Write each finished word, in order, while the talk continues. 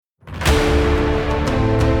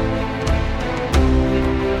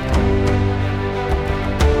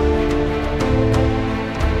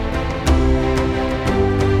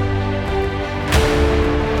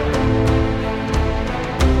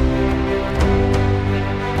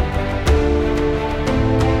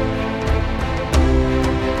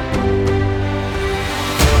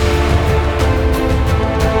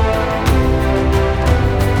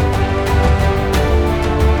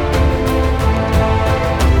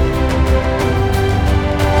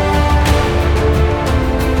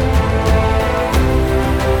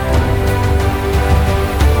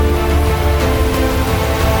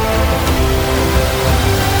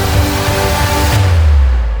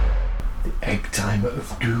Take time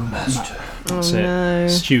of doom, Master. That's it.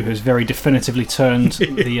 Stu has very definitively turned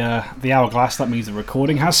the hourglass. That means the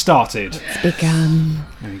recording has started. It's begun.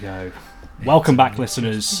 There we go. Welcome back,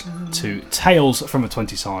 listeners, to Tales from a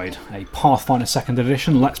 20 Side, a Pathfinder 2nd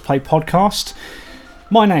Edition Let's Play podcast.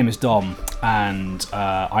 My name is Dom, and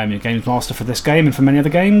I am your Games Master for this game and for many other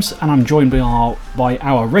games, and I'm joined by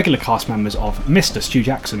our regular cast members of Mr. Stu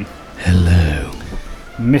Jackson. Hello.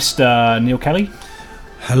 Mr. Neil Kelly.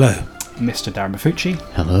 Hello. Mr. Darren Mafucci.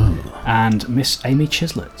 Hello. And Miss Amy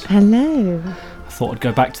Chislett. Hello. I thought I'd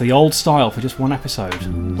go back to the old style for just one episode.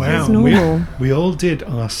 Wow, normal. We all did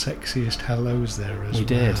our sexiest hellos there as well. We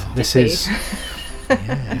did. This is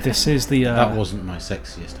the... That wasn't my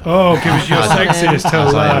sexiest. Oh, give us your sexiest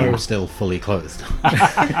As I am hello. still fully clothed.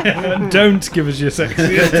 Don't give us your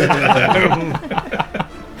sexiest hello.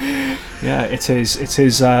 Yeah, it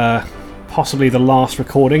is possibly the last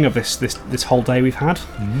recording of this whole day we've had.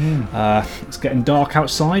 It's getting dark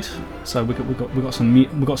outside, so we got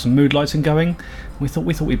some mood lighting going. We thought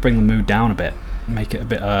we'd bring the mood down a bit, make it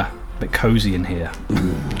a bit cozy in here.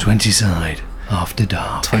 20 side after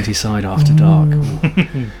dark. 20 side after dark.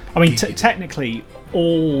 I mean, technically,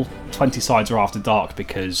 all 20 sides are after dark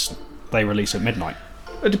because they release at midnight.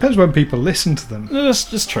 It depends when people listen to them.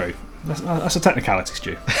 That's true. That's a technicality,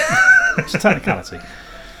 Stu. It's a technicality.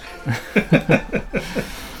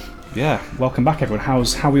 Yeah, welcome back, everyone. How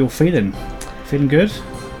are we all feeling? Feeling good?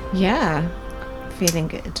 Yeah, feeling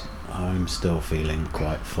good. I'm still feeling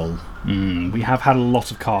quite full. We have had a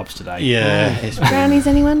lot of carbs today. Yeah. It's been- Brownies,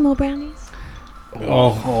 anyone? More brownies?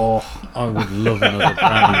 Oh, I would love another brownie,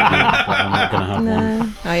 but I'm not going to have one.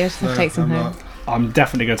 No. Oh, you just have to take some home. I'm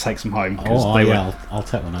definitely going to take some home because Oh, yeah, I'll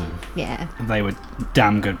take one home. Yeah. they were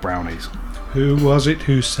damn good brownies. Who was it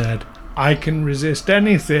who said, I can resist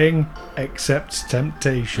anything except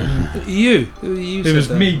temptation? You It was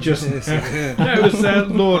me just... No, it was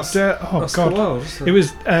Lord... oh, Oscar God. Wilde. It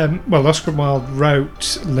was, Oscar Wilde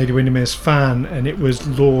wrote Lady Windermere's Fan, and it was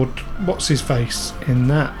Lord What's-His-Face in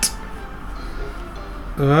that.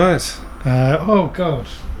 Right. Oh, God.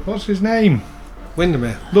 What's his name?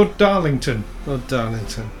 Windermere. Lord Darlington. Lord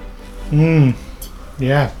Darlington.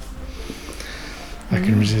 Yeah. I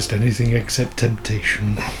can resist anything except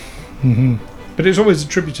temptation. But it's always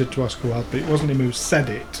attributed to Oscar Wilde, but it wasn't him who said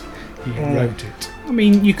it. He wrote it. I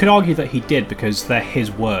mean, you could argue that he did because they're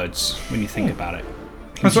his words when you think about it.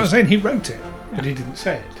 That's what I'm saying. He wrote it, but he didn't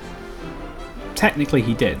say it. Technically,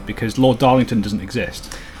 he did because Lord Darlington doesn't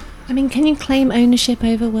exist. I mean, can you claim ownership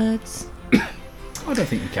over words? I don't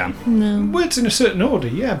think you can. No. Words in a certain order,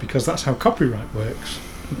 yeah, because that's how copyright works.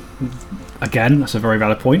 Again, that's a very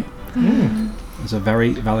valid point. That's a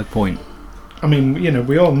very valid point. I mean,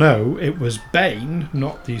 we all know it was Bain,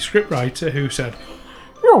 not the scriptwriter, who said,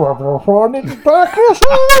 "You have no fun in the darkness,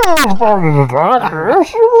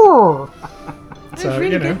 That So, was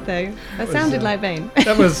really you know, good, though. That was, sounded like Bane.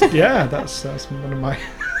 That was, yeah, that's one of my...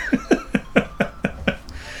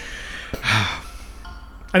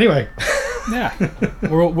 Anyway, Yeah,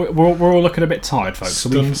 we're all looking a bit tired, folks.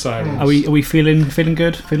 stunned silence. Are we feeling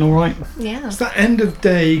good? Feeling all right? Yeah. It's that end of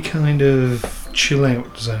day kind of chill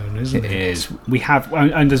out zone, isn't it? It is. We have,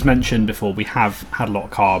 and as mentioned before, we have had a lot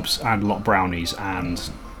of carbs and a lot of brownies, and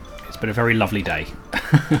it's been a very lovely day.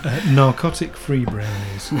 Narcotic-free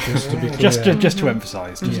brownies, just to be clear. Just to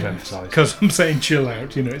emphasise. Just to emphasise. Because I'm saying chill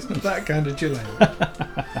out, it's not that kind of chill out.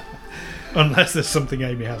 Unless there's something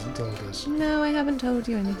Amy hasn't told us. No, I haven't told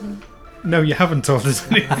you anything. No, you haven't told us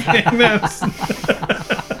anything. That's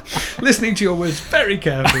listening to your words very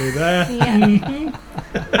carefully there. Yeah.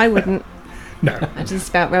 I wouldn't. No. I just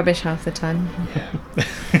spout rubbish half the time.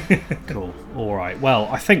 Cool. All right. Well,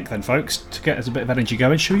 I think then, folks, to get us a bit of energy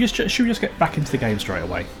going, should we just get back into the game straight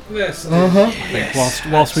away? Yes.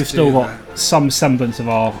 Whilst we've still got some semblance of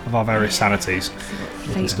our various sanities,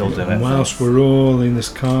 we can still do it. And whilst we're all in this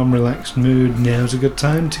calm, relaxed mood, now's a good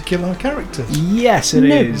time to kill our characters. Yes, it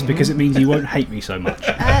is, because it means you won't hate me so much.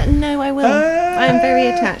 No, I will. I'm very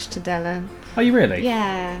attached to Della. Are you really?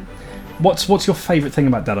 Yeah. What's your favourite thing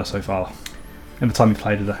about Della so far? In the time you've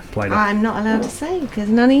played her? I'm not allowed to say because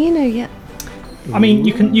none of you know yet. I mean,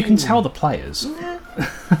 you can tell the players.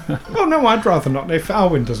 Oh no, I'd rather not. If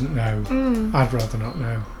Alwyn doesn't know, I'd rather not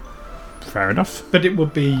know. Fair enough. But it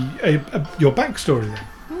would be your backstory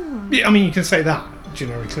then. Yeah, I mean, you can say that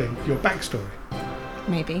generically. Your backstory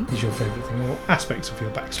Maybe. is your favourite thing, or aspects of your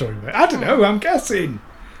backstory. I don't know. I'm guessing.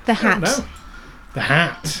 The I don't hat. know. The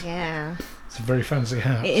hat. Yeah. It's a very fancy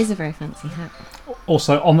hat. It is a very fancy hat.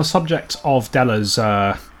 Also, on the subject of Della's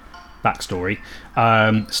backstory.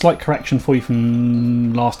 Slight correction for you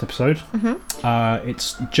from last episode.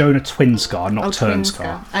 It's Jonah Twinscar, not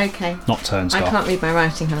Turnscar. Okay. Not Turnscar. I can't read my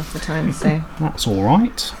writing half the time, so. That's all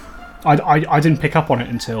right. I didn't pick up on it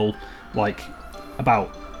until like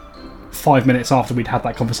about 5 minutes after we'd had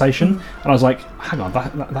that conversation, and I was like, hang on,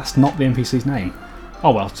 that's not the NPC's name.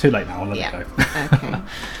 Oh well, too late now, I'll let it go. Okay.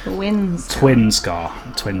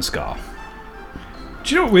 Twinscar. Do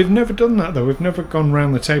you know what? We've never done that though. We've never gone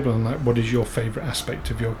round the table and like, what is your favourite aspect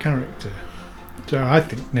of your character? So I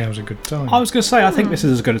think now's a good time. I was going to say, I think this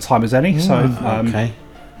is as good a time as any. So Okay.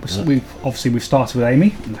 we've started with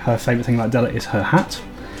Amy, and her favourite thing about Della is her hat.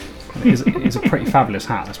 It is a pretty fabulous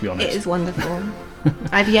hat, let's be honest. It is wonderful.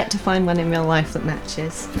 I've yet to find one in real life that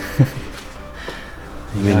matches.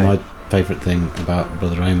 I mean, my favourite thing about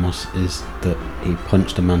Brother Amos is that he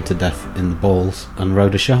punched a man to death in the balls and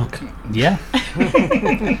rode a shark. Yeah.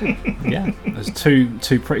 Yeah. There's two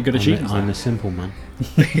pretty good achievements. I'm a simple man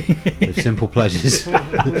with simple pleasures. All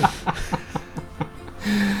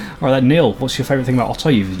right, then, Neil, what's your favourite thing about Otto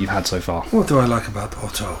you've had so far? What do I like about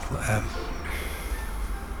Otto?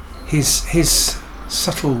 His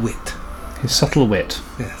subtle wit. His subtle wit.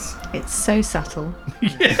 Yes. It's so subtle.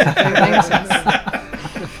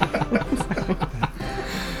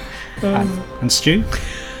 And Stu?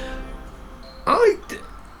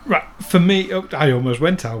 Right, for me, I almost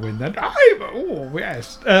went Alwyn then.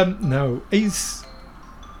 Yes. No, he's...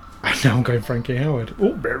 Now I'm going Frankie Howard.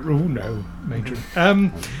 Oh no,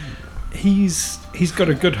 Matron. He's got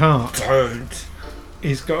a good heart.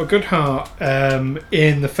 He's got a good heart.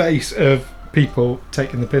 In the face of people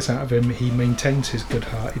taking the piss out of him, he maintains his good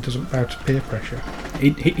heart. He doesn't bow to peer pressure.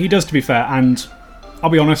 He does, to be fair, and I'll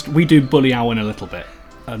be honest, we do bully Alwyn a little bit,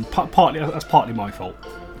 and that's partly my fault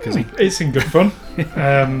because it's in good fun,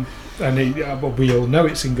 and we all know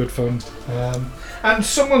it's in good fun. And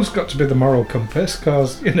someone's got to be the moral compass,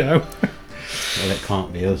 because Well, it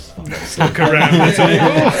can't be us. look around the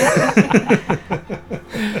table.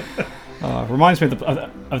 Reminds me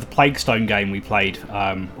of the Plague Stone game we played,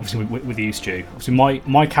 obviously with you, Stu. Obviously,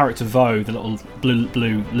 my character Vo, the little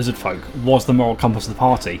blue lizard folk, was the moral compass of the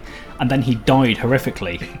party, and then he died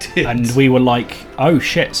horrifically. He did. And we were like, oh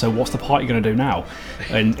shit! So what's the party going to do now?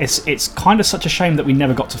 And it's kind of such a shame that we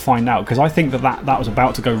never got to find out, because I think that was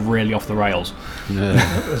about to go really off the rails. No.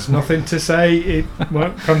 There's nothing to say. It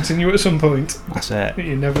won't continue at some point. That's it.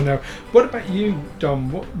 You never know. What about you,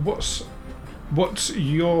 Dom?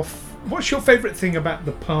 What's your favourite thing about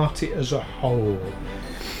the party as a whole?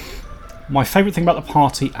 My favourite thing about the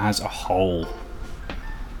party as a whole.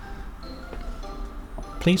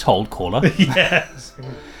 Please hold, caller. Yes.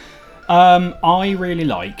 I really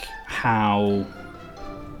like how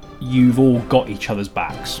you've all got each other's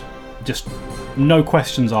backs. Just no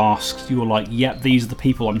questions asked. You're like, yep, these are the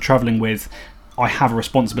people I'm travelling with. I have a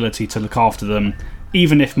responsibility to look after them,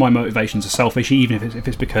 even if my motivations are selfish, even if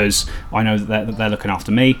it's because I know that they're looking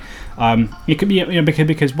after me. It could be,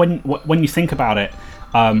 because when you think about it,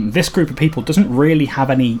 this group of people doesn't really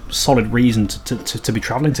have any solid reason to be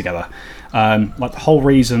travelling together. Like the whole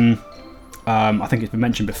reason, I think it's been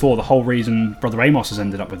mentioned before, the whole reason Brother Amos has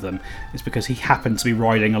ended up with them is because he happened to be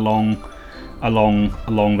riding along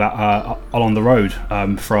the road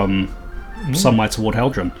from somewhere toward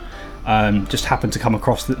Heldron. Just happened to come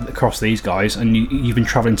across these guys, and you've been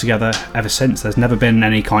travelling together ever since. There's never been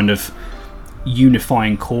any kind of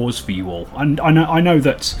unifying cause for you all. And I know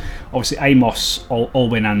that obviously Amos,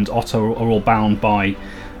 Alwyn, and Otto are all bound by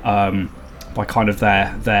kind of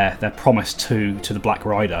their promise to the Black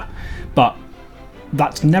Rider, but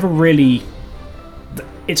that's never really.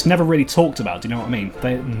 It's never really talked about. Do you know what I mean?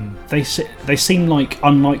 They seem like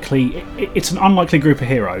unlikely. It's an unlikely group of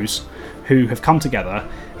heroes who have come together.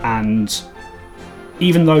 And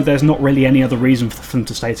even though there's not really any other reason for them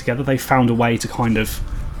to stay together, they found a way to kind of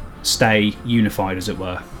stay unified, as it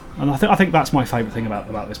were. And I think that's my favourite thing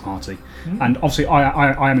about this party. And obviously,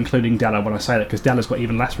 I am including Della when I say that, because Della's got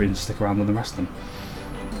even less reason to stick around than the rest of them.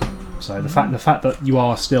 So the fact that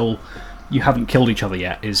you haven't killed each other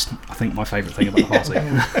yet is, I think, my favourite thing about the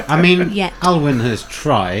party. I mean, Yet. Alwyn has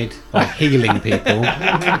tried by healing people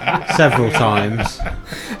several times.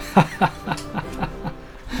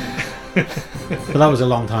 But that was a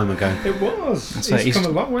long time ago. It was. So He's come a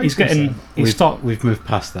long way. since then. We've moved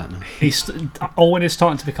past that now. Owen is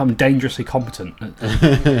starting to become dangerously competent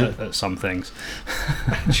at some things.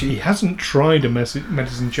 She hasn't tried a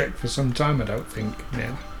medicine check for some time, I don't think.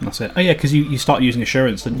 Now. That's it. Oh yeah, because you started using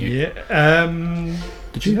assurance, didn't you? Yeah.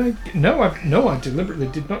 Did you? I deliberately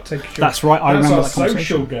did not take assurance. That's right. I remember that conversation.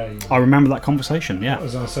 Social game. I remember that conversation. Yeah. That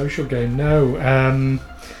was our social game. No.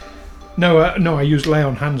 No, I use lay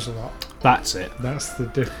on hands a lot. That's it. That's the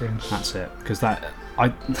difference. That's it. Because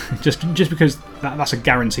just because that's a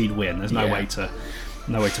guaranteed win. There's no Yeah. way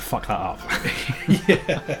to fuck that up.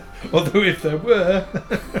 Yeah. Although if there were,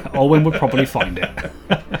 Olwen would probably find it.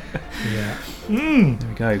 yeah. There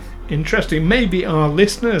we go. Interesting. Maybe our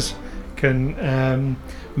listeners can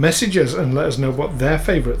message us and let us know what their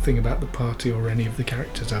favourite thing about the party or any of the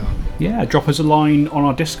characters are. Yeah, drop us a line on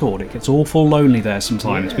our Discord. It gets awful lonely there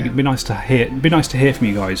sometimes. Yeah. It'd be nice to hear. It'd be nice to hear from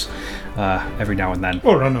you guys every now and then.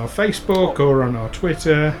 Or on our Facebook or on our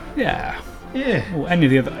Twitter. Yeah. Yeah. Or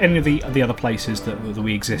any of the other places that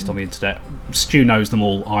we exist on the internet. Stu knows them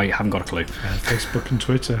all. I haven't got a clue. Facebook and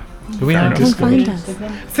Twitter. Do we Fair have enough. Come Discord? find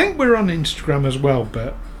us. I think we're on Instagram as well,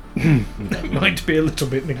 but it might be a little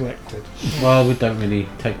bit neglected. Well, we don't really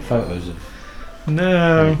take photos of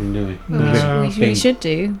No. anything, do we? No. We should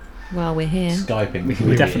do while we're here. Skyping.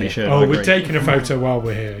 We definitely should. I Oh, agree. we're taking a photo while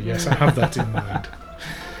we're here. Yes, I have that in mind.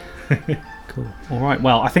 Cool. All right.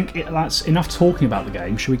 Well, I think that's enough talking about the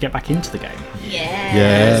game. Should we get back into the game?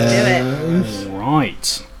 Let's do it. All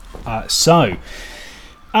right. So,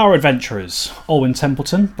 our adventurers, Olwen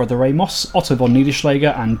Templeton, Brother Amos, Otto von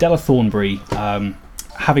Niederschläger, and Della Thornbury,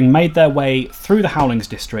 having made their way through the Howlings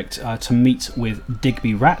district to meet with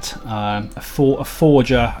Digby Rat, a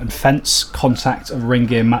forger and fence contact of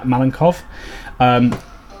Ringir Malenkov.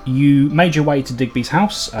 You made your way to Digby's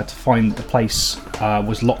house to find the place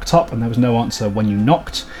was locked up and there was no answer when you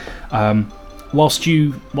knocked. Whilst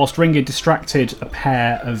Ringir distracted a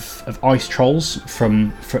pair of ice trolls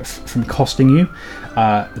from accosting you,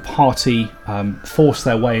 the party forced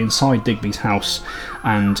their way inside Digby's house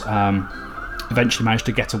and eventually managed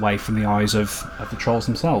to get away from the eyes of the trolls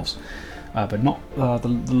themselves, but not the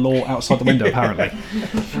law outside the window apparently.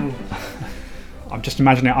 I'm just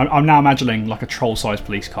imagining. I'm now imagining like a troll-sized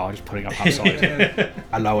police car just putting up outside.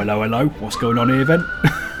 Hello. What's going on here, then?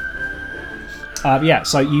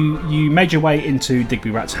 So you made your way into Digby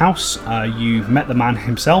Rat's house. You met the man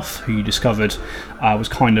himself, who you discovered was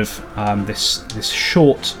kind of this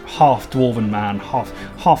short, half dwarven man, half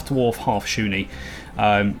dwarf, half Shuni,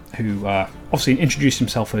 who obviously introduced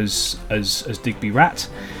himself as Digby Rat,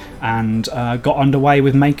 and got underway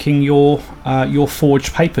with making your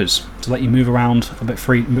forged papers to let you move around a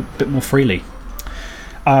bit more freely.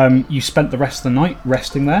 You spent the rest of the night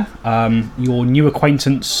resting there. Your new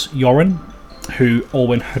acquaintance Yoren, who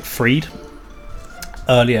Olwen had freed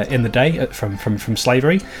earlier in the day from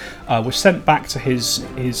slavery, was sent back to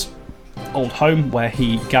his old home, where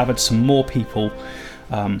he gathered some more people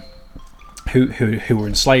who were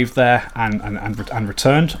enslaved there and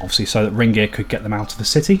returned, obviously, so that Ringir could get them out of the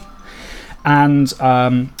city. And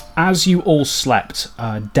as you all slept,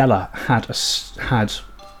 Della had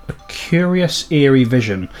a curious, eerie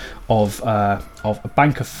vision of a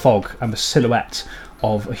bank of fog and the silhouette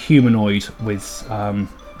of a humanoid with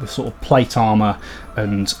sort of plate armour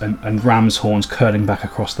and ram's horns curling back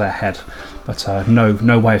across their head, but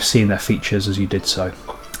no way of seeing their features as you did so.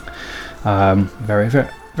 Very, very,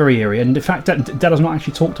 very eerie, and in fact, Della's not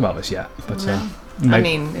actually talked about this yet. But No. I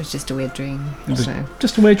mean, it was just a weird dream. it was So.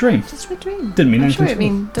 just a weird dream. Just a weird dream. Didn't mean I'm anything.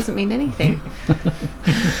 sure it doesn't mean anything.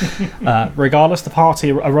 Regardless, the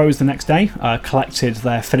party arose the next day, collected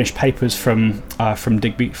their finished papers from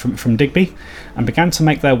Digby, and began to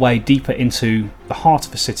make their way deeper into the heart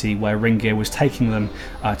of the city, where Ringir was taking them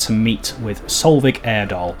to meet with Solvig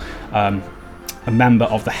Airdal, a member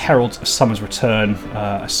of the Heralds of Summer's Return,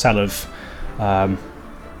 a cell of.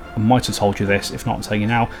 I might have told you this, if not I'm telling you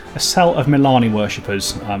now. A cell of Milani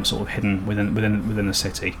worshippers, sort of hidden within the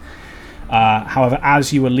city. However,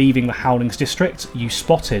 as you were leaving the Howlings district, you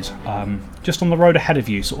spotted, just on the road ahead of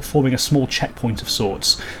you, sort of forming a small checkpoint of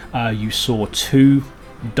sorts, you saw two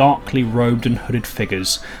darkly robed and hooded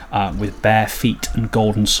figures with bare feet and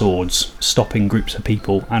golden swords, stopping groups of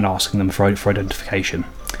people and asking them for identification.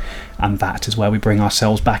 And that is where we bring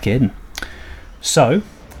ourselves back in. So,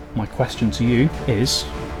 my question to you is,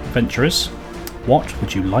 adventurers, what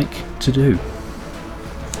would you like to do?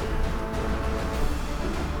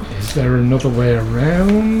 Is there another way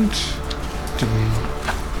around? Do we?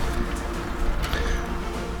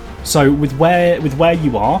 So with where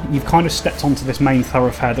you are, you've kind of stepped onto this main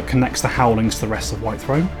thoroughfare that connects the Howlings to the rest of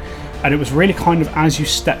Whitethrone, and it was really kind of as you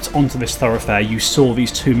stepped onto this thoroughfare, you saw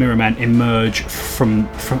these two mirror men emerge from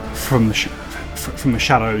the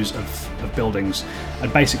shadows of buildings,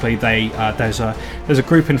 and basically there's a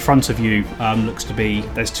group in front of you. Looks to be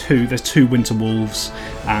there's two winter wolves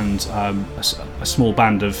and a small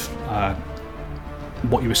band of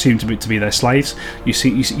what you assume to be their slaves. You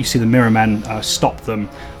see the mirror men stop them,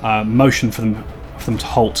 motion for for them to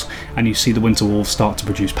halt, and you see the Winter Wolves start to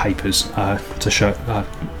produce papers to show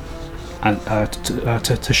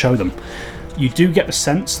to show them. You do get the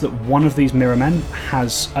sense that one of these mirror men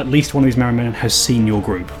has seen your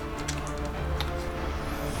group.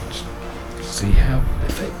 See how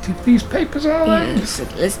effective these papers are. Yeah, so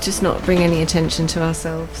let's just not bring any attention to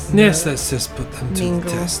ourselves. Yes, let's just put them to the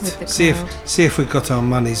Mingle test. with the See crowd. if we got our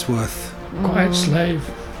money's worth. Quiet slave.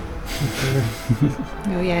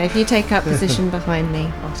 Oh yeah, if you take up position behind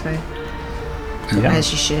me, Otto, Yeah.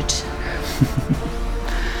 as you should.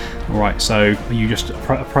 Right. So are you just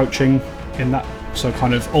approaching in that? So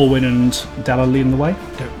kind of Alwyn and Della leading the way.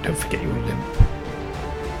 Don't forget your limp.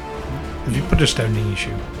 Have you put a stone in your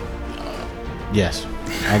shoe? Yes.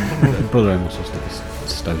 Brother Amos will stick a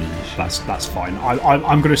stone in his shoe. That's fine. I'm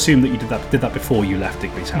going to assume that you did that before you left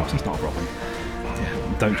Digby's house. It's not a problem.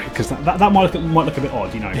 Don't, because that might look a bit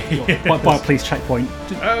odd, you know. By a police checkpoint.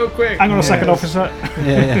 Oh, quick! Hang on a second, officer.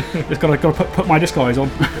 Yeah. Just got to put my disguise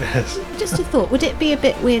on. Just a thought, would it be a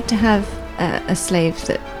bit weird to have a slave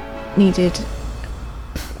that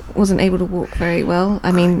wasn't able to walk very well?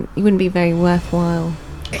 I mean, it wouldn't be very worthwhile.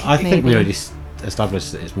 I think we Maybe. already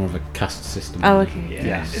established that it's more of a caste system. Oh, than okay. a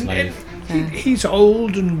Yeah. slave. He's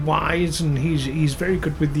old and wise, and he's very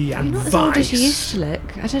good with the You're advice. not as old as you used to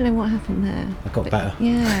look. I don't know what happened there. I got better.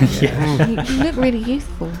 Yeah, you look really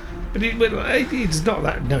youthful. But it's not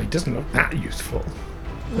that. No, he doesn't look that youthful.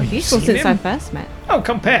 Well, You've useful seen since him? I first met. Oh,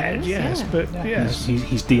 compared, Yes, yes, yeah. but yes,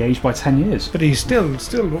 He's de-aged by 10 years. but he still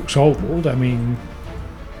looks old. I mean,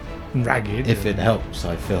 ragged. If it helps,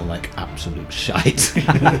 I feel like absolute shite.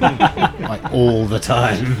 Like all the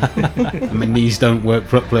time. My knees don't work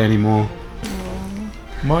properly anymore.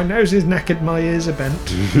 My nose is knackered, my ears are bent.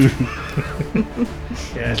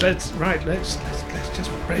 Yes, let's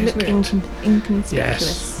just praise Look it.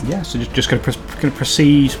 inconspicuous. Yeah, so just going to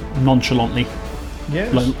proceed nonchalantly,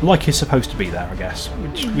 Yes, like you're supposed to be there, I guess.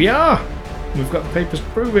 which we are. We've got the papers to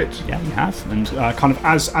prove it. Yeah, you have. And kind of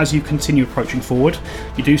as you continue approaching forward,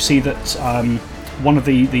 you do see that one of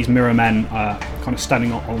these mirror men kind of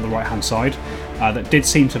standing on the right-hand side that did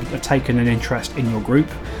seem to have taken an interest in your group.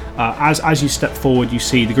 As you step forward, you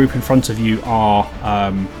see the group in front of you are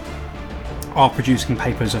producing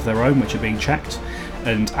papers of their own, which are being checked.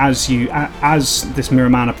 And as this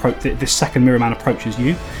second mirror man approaches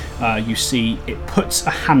you, you see it puts a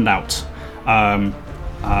hand out,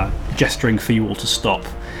 gesturing for you all to stop.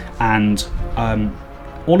 And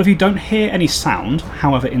all of you don't hear any sound.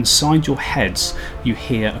 However, inside your heads, you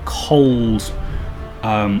hear a cold,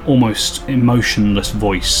 almost emotionless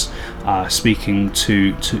voice speaking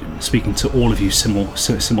to all of you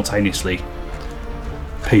simultaneously.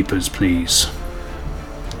 Papers, please.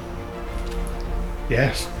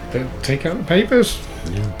 Yes, take out the papers.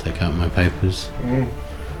 Yeah, take out my papers. Okay.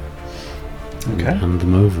 And hand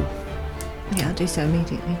them over. Yeah, I'll do so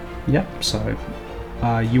immediately. Yep. So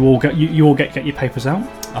you all get your papers out.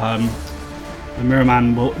 The mirror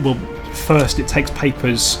man will first. It takes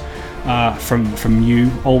papers from you,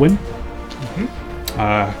 Alwyn.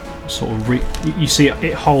 Sort of you see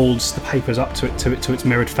it holds the papers up to its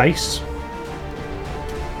mirrored face.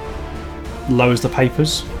 Lowers the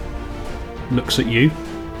papers. Looks at you.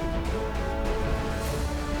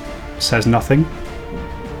 Says nothing.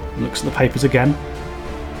 Looks at the papers again.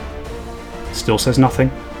 Still says nothing.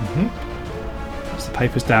 Puts the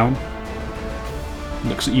papers down.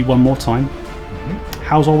 Looks at you one more time.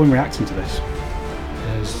 How's Alwyn reacting to this?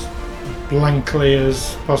 As blankly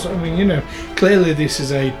as possible. I mean, clearly this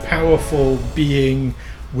is a powerful being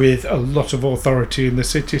with a lot of authority in the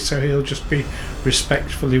city, so he'll just be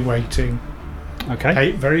respectfully waiting,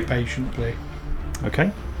 Okay. very patiently.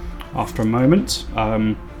 Okay. After a moment,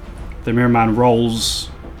 the mirror man rolls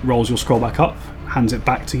your scroll back up, hands it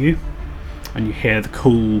back to you, and you hear the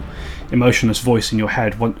cool, emotionless voice in your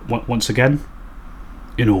head once again.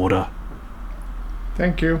 In order.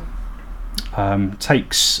 Thank you. He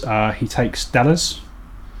takes Della's.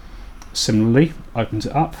 Similarly, opens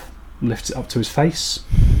it up, lifts it up to his face.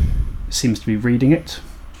 Seems to be reading it.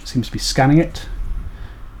 Seems to be scanning it.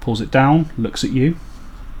 Pulls it down. Looks at you.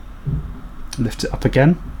 Lifts it up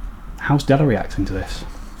again. How's Della reacting to this?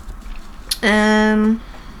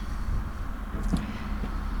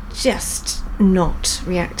 Just not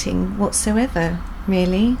reacting whatsoever,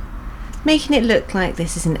 really. Making it look like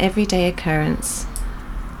this is an everyday occurrence.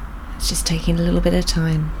 It's just taking a little bit of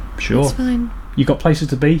time. Sure. It's fine. You got places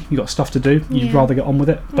to be. You got stuff to do. You'd Yeah. rather get on with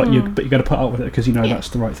it, but you Mm. got to put up with it because you know Yeah. that's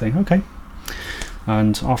the right thing. Okay.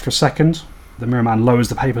 And after a second, the mirror man lowers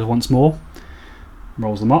the papers once more,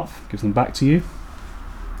 rolls them up, gives them back to you.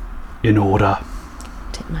 In order.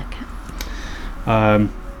 Tip my cap.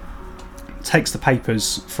 takes the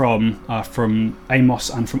papers from Amos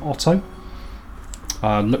and from Otto.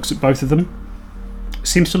 Looks at both of them.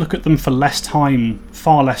 Seems to look at them for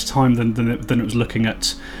far less time than it was looking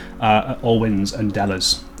at Olwyn's and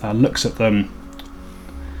Della's. Looks at them,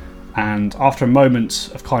 and after a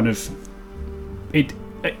moment of kind of it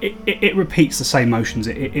repeats the same motions.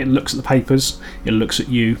 It looks at the papers, it looks at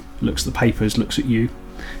you, looks at the papers, looks at you.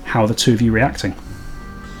 How are the two of you reacting?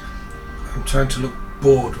 I'm trying to look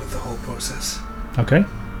bored with the whole process. Okay.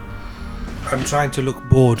 I'm trying to look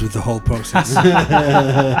bored with the whole process.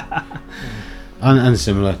 And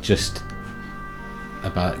similar, just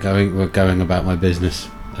we're going about my business,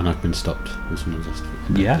 and I've been stopped. And someone's asked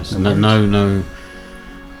for Yeah. just no,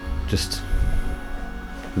 just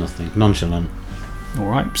nothing. Nonchalant. All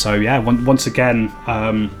right. So yeah, once again,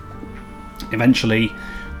 eventually,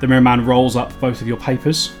 the Mirror Man rolls up both of your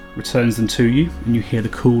papers, returns them to you, and you hear the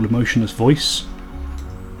cool, emotionless voice.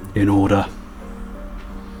 In order.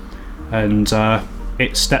 And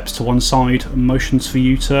it steps to one side and motions for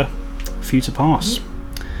you to pass.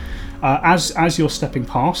 As you're stepping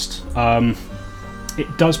past,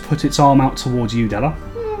 it does put its arm out towards you, Della.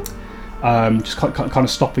 Just kind of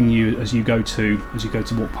stopping you as you go to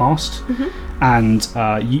walk past. And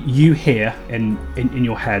you hear in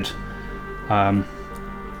your head,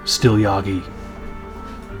 still Yagi.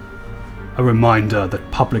 A reminder that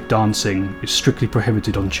public dancing is strictly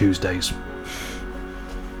prohibited on Tuesdays.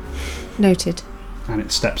 Noted. And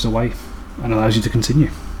it steps away and allows you to continue.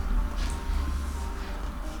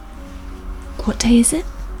 What day is it?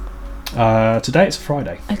 Today it's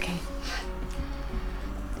Friday. Okay.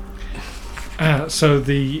 So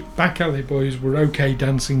the back alley boys were okay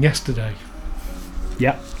dancing yesterday.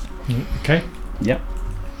 Yep. Okay. Yep.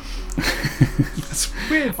 That's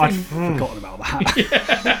weird. I'd forgotten about that.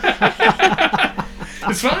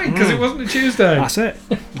 It's fine because it wasn't a Tuesday. That's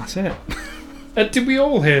it. Did we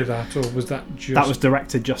all hear that, or was that just? That was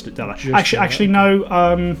directed just at Della. Just Actually, no.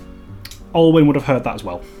 Olwyn would have heard that as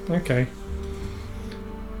well. Okay.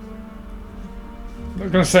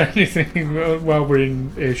 Not going to say anything while we're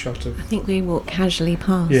in earshot of. I think we walk casually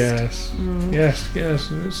past. Yes. Yes.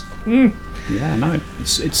 Yeah, no.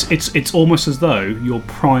 It's almost as though your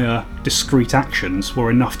prior discreet actions were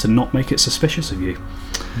enough to not make it suspicious of you.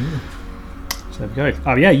 So there we go.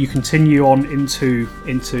 Oh yeah, you continue on into.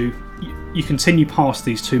 You continue past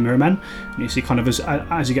these two mirror men, and you see kind of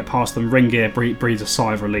as you get past them, Ringgear breathes a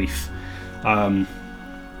sigh of relief.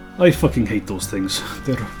 I fucking hate those things.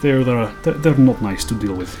 They're not nice to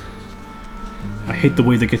deal with. I hate the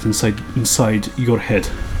way they get inside your head.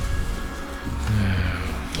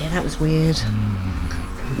 Yeah, that was weird.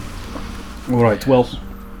 All right, well,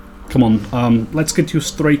 come on. Let's get you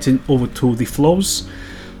straight over to the flows.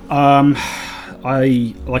 Like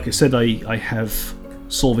I said, I have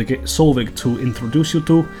Solveig to introduce you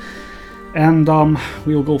to, and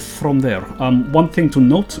we'll go from there. One thing to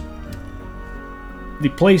note. The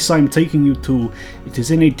place I'm taking you to, it is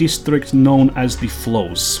in a district known as the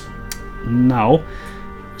Flows. Now,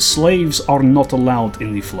 slaves are not allowed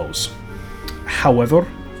in the Flows. However,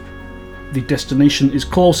 the destination is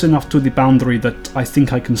close enough to the boundary that I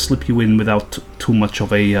think I can slip you in without too much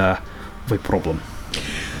of a problem.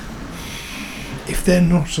 If they're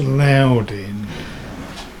not allowed in,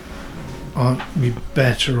 aren't we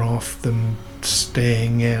better off them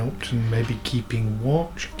staying out and maybe keeping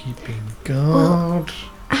watch, keeping guard?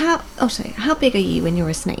 How big are you when you're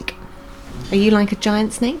a snake? Are you like a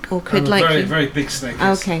giant snake, or could I'm like a very, you... very big snake.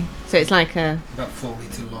 Yes. Okay, so it's like a About 4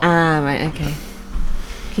 meters long. ah right, okay.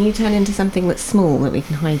 Can you turn into something that's small that we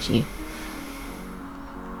can hide you?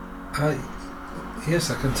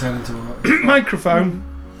 Yes, I can turn into a Microphone.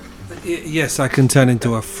 Yes, I can turn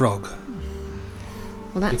into a frog.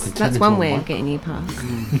 Well, You can turn that's into one a way what? of getting you past.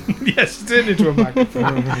 Yes, turn into a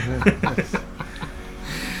microphone.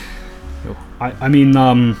 I mean,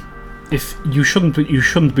 if you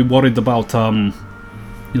shouldn't be worried about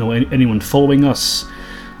anyone following us.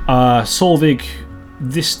 Solveig,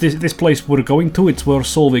 this place we're going to, it's where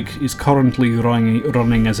Solveig is currently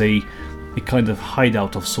running as a kind of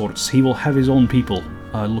hideout of sorts. He will have his own people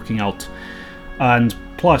looking out, and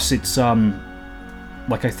plus it's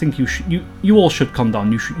like I think you all should come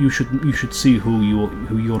down. You should see who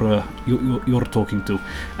you're talking to.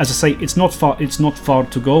 As I say, it's not far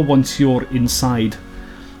to go. Once you're inside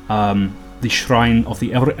the shrine of the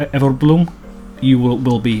Everbloom, you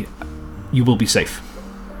will be safe.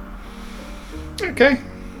 Okay,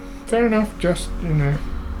 fair enough. Just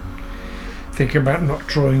thinking about not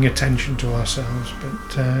drawing attention to ourselves.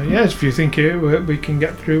 But yes, if you think we can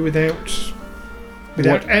get through without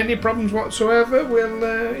Without any problems whatsoever, we'll,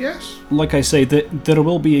 yes. Like I say, there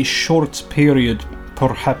will be a short period,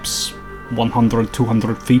 perhaps 100,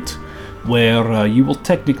 200 feet, where you will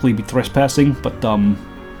technically be trespassing, but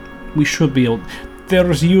we should be able...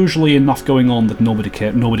 There's usually enough going on that nobody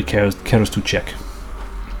cares to check.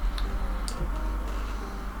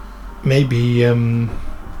 Maybe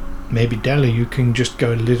Della, you can just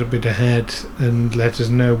go a little bit ahead and let us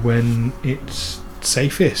know when it's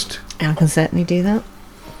safest. I can certainly do that.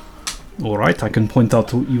 All right, I can point out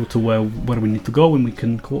to you to where we need to go, and we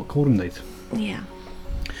can coordinate. Yeah.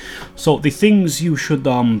 So the things you should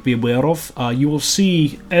be aware of, you will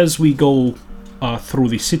see as we go through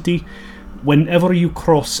the city. Whenever you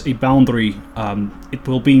cross a boundary, it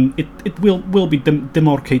will be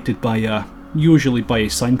demarcated by usually by a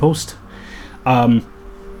signpost.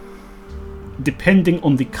 Depending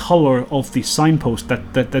on the color of the signpost,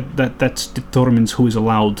 that determines who is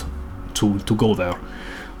allowed to go there.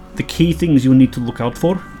 The key things you need to look out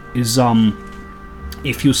for is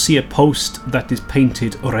if you see a post that is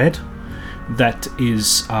painted red, that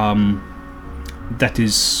is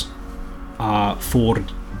for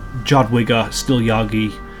Jadwiga,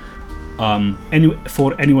 Stiljagi,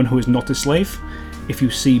 for anyone who is not a slave. If you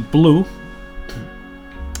see blue,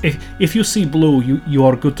 if you see blue, you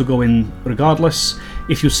are good to go in regardless.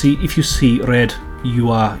 If you see red,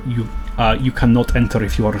 you cannot enter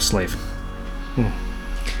if you are a slave.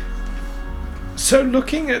 So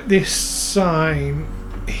looking at this sign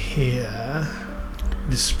here,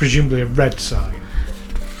 this is presumably a red sign.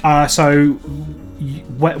 So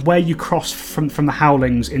where you cross from the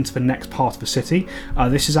Howlings into the next part of the city,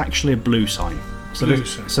 this is actually a blue sign. So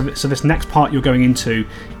this next part you're going into,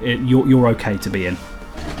 you're okay to be in.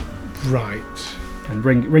 Right. And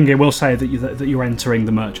Ringir will say that you're entering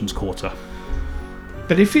the Merchant's Quarter.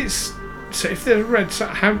 But if there's a red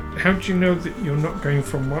sign, how do you know that you're not going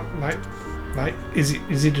from what like is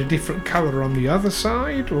it a different colour on the other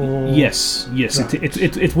side, or? Yes, right.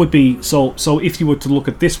 It would be. So if you were to look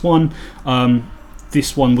at this one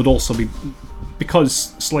would also be,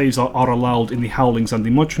 because slaves are allowed in the Howlings and the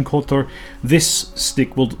Merchant Quarter, this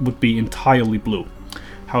stick would be entirely blue.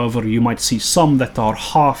 However, you might see some that are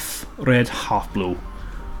half red, half blue.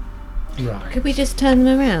 Right. Could we just turn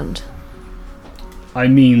them around? I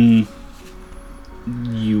mean,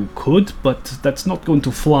 you could, but that's not going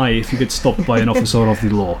to fly if you get stopped by an officer of the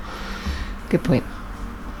law. Good point.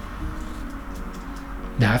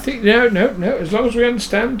 No, I think no. As long as we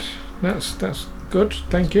understand, that's good.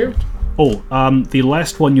 Thank you. Oh, the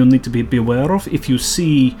last one you'll need to be aware of. If you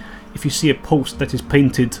see a post that is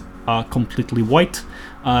painted completely white,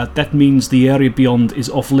 that means the area beyond is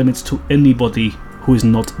off limits to anybody who is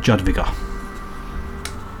not Jadwiga.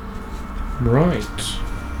 Right.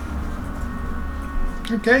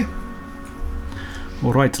 Okay.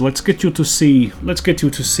 All right. Let's get you to see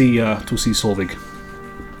Solvig.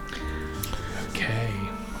 Okay.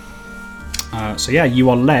 So yeah, you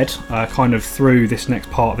are led kind of through this next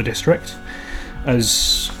part of the district,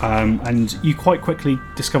 and you quite quickly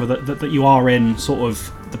discover that you are in sort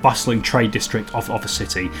of the bustling trade district of a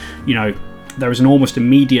city. You know, there is an almost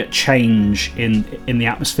immediate change in the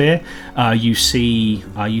atmosphere. You see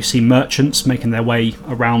merchants making their way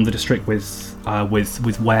around the district with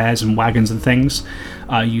wares and wagons and things.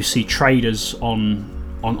 You see traders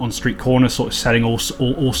on street corners, sort of selling all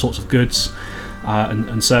sorts of goods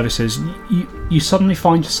and services. You suddenly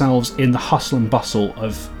find yourselves in the hustle and bustle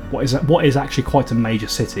of what is actually quite a major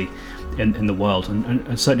city in the world,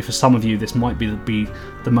 and certainly for some of you, this might be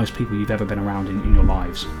the most people you've ever been around in your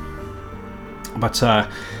lives. But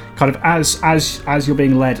kind of as you're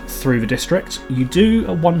being led through the district, you do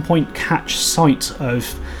at one point catch sight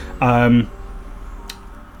of down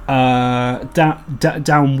a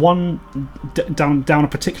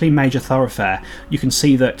particularly major thoroughfare. You can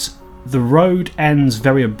see that the road ends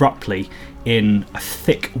very abruptly in a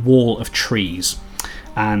thick wall of trees,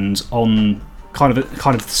 and on kind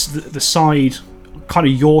of the side, kind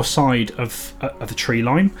of your side of the tree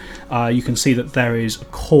line, you can see that there is a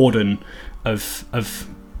cordon of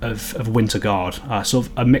winter guard, sort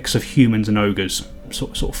of a mix of humans and ogres,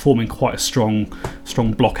 sort of forming quite a strong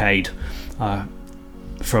blockade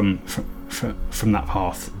from that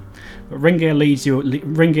path. But Ringir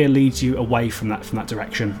leads you away from that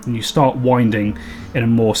direction, and you start winding in a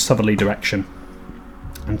more southerly direction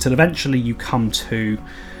until eventually you come to.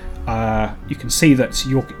 You can see that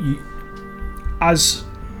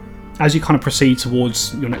as you kind of proceed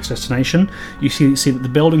towards your next destination, you see that the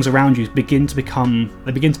buildings around you begin to become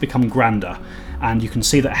grander, and you can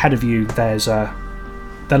see that ahead of you there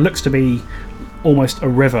looks to be almost a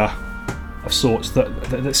river sorts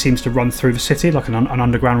that seems to run through the city like an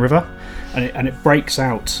underground river, and it breaks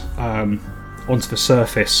out onto the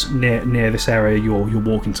surface near this area you're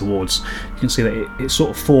walking towards. You can see that it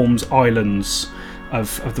sort of forms islands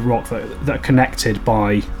of the rock that are connected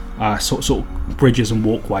by sort of bridges and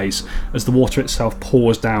walkways. As the water itself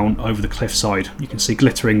pours down over the cliffside, you can see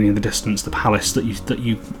glittering in the distance the palace that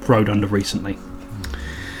you rode under recently.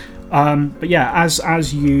 But yeah,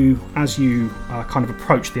 as you kind of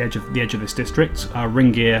approach the edge of this district,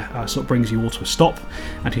 Ringgear sort of brings you all to a stop,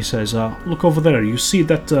 and he says, "Look over there. You see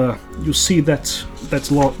that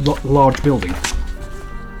large building."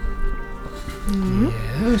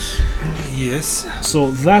 Yes.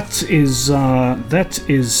 So that is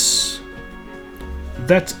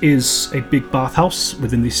a big bathhouse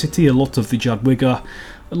within the city. A lot of the Jadwiga,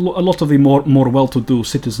 a lot of the more well-to-do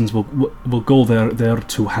citizens will go there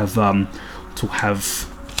to have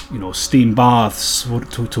steam baths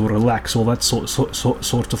to relax, all that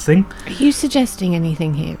sort of thing. Are you suggesting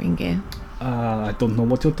anything here, Ringgear? I don't know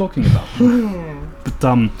what you're talking about.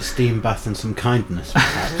 But steam bath and some kindness,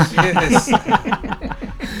 perhaps. Yes.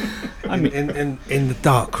 I mean, in the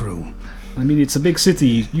dark room. I mean, it's a big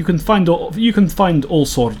city. You can find all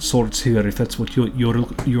sorts here if that's what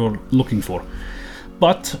you're looking for.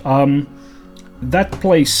 But that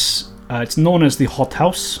place, it's known as the Hot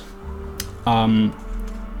House.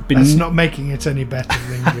 That's not making it any better,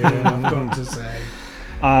 Ringgear, I've got to say.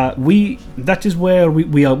 That is where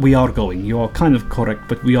we are going. You are kind of correct,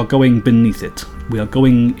 but we are going beneath it. We are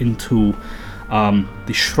going into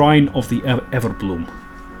the Shrine of the Everbloom.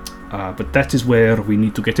 But that is where we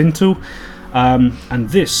need to get into. And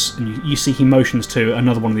this, and you see he motions to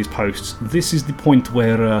another one of these posts. This is the point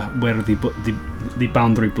where the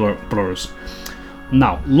boundary blurs.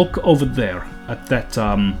 Now look over there at that.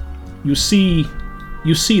 You see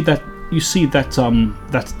that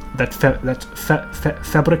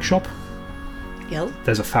fabric shop. Yep.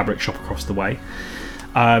 There's a fabric shop across the way.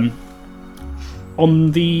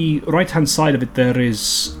 On the right-hand side of it, there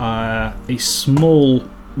is a small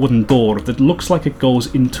wooden door that looks like it goes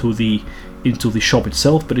into the shop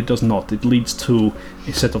itself, but it does not. It leads to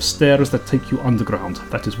a set of stairs that take you underground.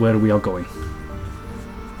 That is where we are going.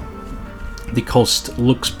 The coast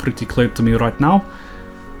looks pretty clear to me right now.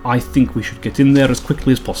 I think we should get in there as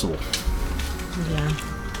quickly as possible. Yeah.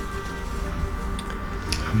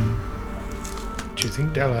 Do you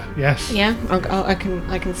think, Della? Yes. Yeah. I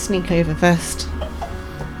can sneak over first.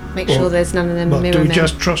 Make sure there's none of them Well, mirror do we men.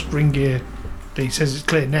 just trust Ringgear? He says it's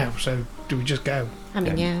clear now, so do we just go? I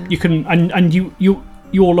mean, yeah. You can, and you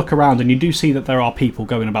all look around and you do see that there are people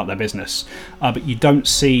going about their business, but you don't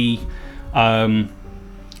see any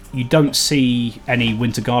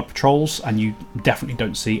Winter Guard patrols, and you definitely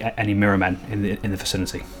don't see any mirror men in the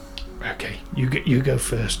vicinity. Okay, you go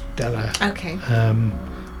first, Della. Okay.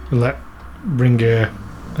 We'll let Ringgear,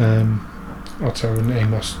 Otto and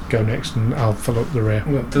Amos go next, and I'll follow up the rear.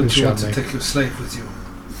 Well, don't with you want to Chardonnay. take your slave with you?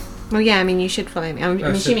 Well, yeah. I mean, you should follow me. I'm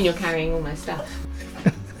That's assuming it. you're carrying all my stuff.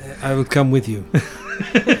 I will come with you.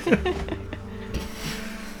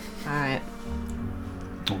 All right.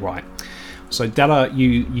 All right. So Della,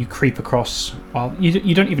 you creep across. Well,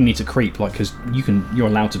 you don't even need to creep, because you're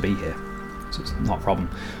allowed to be here, so it's not a problem.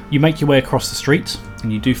 You make your way across the street,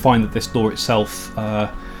 and you do find that this door itself,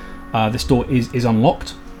 this door is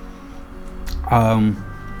unlocked.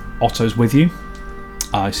 Otto's with you.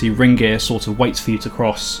 I see Ringgear sort of waits for you to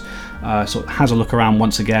cross, sort of has a look around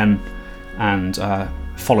once again, and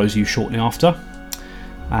follows you shortly after.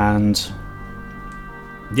 And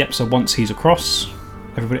yep, so once he's across,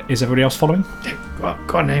 is everybody else following? Yeah,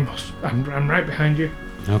 go on, Amos. I'm right behind you.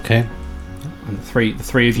 Okay. And the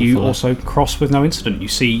three of you follow. also cross with no incident. You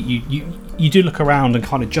see, you do look around, and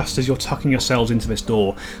kind of just as you're tucking yourselves into this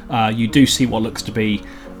door, you do see what looks to be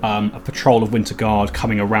a patrol of Winter Guard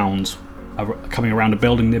coming around a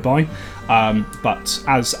building nearby. But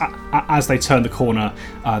as they turn the corner,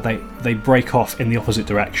 they break off in the opposite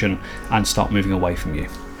direction and start moving away from you.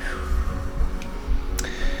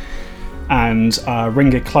 And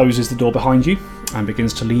Ringgear closes the door behind you and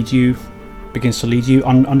begins to lead you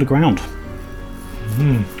underground.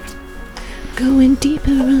 Going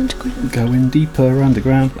deeper underground. Going deeper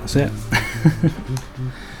underground. That's it.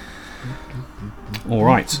 All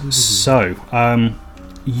right. So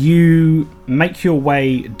you make your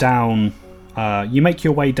way down. Down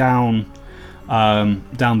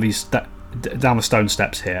the stone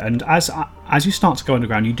steps here, and as you start to go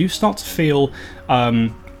underground, you do start to feel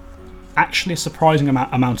actually a surprising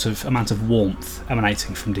amount of warmth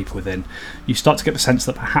emanating from deep within. You start to get the sense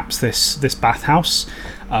that perhaps this bathhouse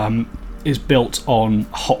is built on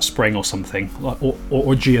a hot spring or something,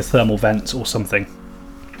 or geothermal vent or something.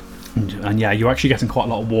 And yeah, you're actually getting quite a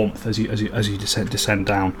lot of warmth as you descend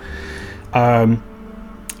down.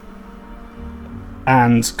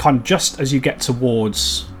 And kind of just as you get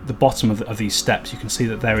towards the bottom of these steps, you can see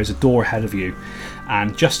that there is a door ahead of you.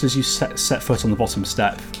 And just as you set foot on the bottom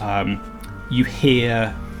step, you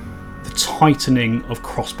hear the tightening of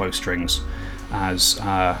crossbow strings as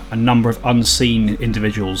a number of unseen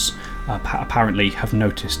individuals apparently have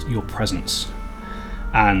noticed your presence.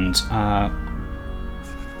 And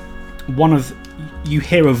you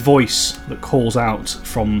hear a voice that calls out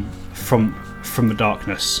from the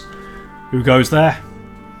darkness. Who goes there?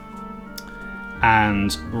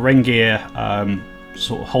 And Rengir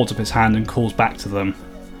sort of holds up his hand and calls back to them.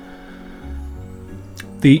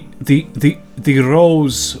 The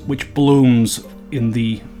rose which blooms in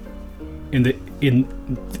the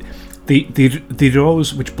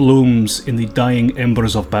rose which blooms in the dying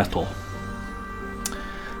embers of battle.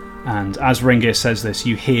 And as Rengir says this,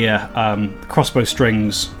 you hear crossbow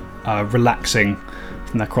strings relaxing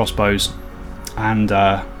from their crossbows, and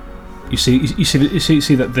you see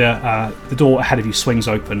that the door ahead of you swings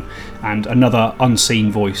open, and another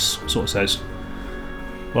unseen voice sort of says,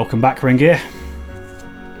 "Welcome back, Rengir.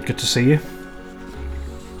 Good to see you."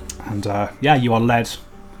 And you are led.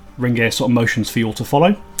 Rengir sort of motions for you all to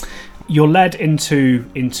follow. You're led into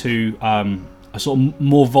a sort of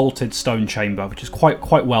more vaulted stone chamber, which is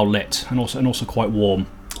quite well lit and also quite warm,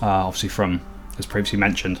 obviously from as previously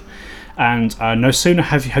mentioned. And no sooner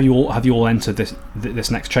have you all entered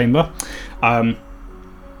this next chamber,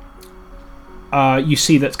 you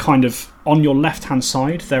see that kind of on your left hand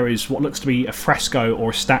side there is what looks to be a fresco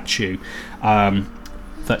or a statue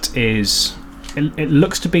that is. It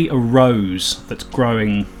looks to be a rose that's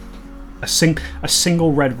growing. A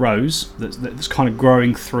single red rose that's kind of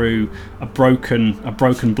growing through a broken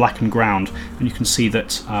blackened ground, and you can see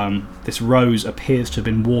that this rose appears to have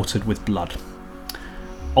been watered with blood.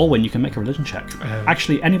 Olwen, you can make a religion check.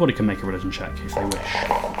 Actually, anybody can make a religion check if they wish.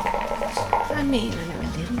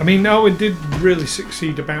 I mean, Owen did really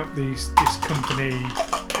succeed about this company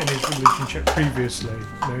in his religion check previously.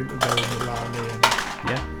 They were Milani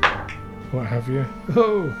and what have you.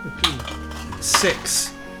 Oh,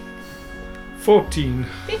 6. 14.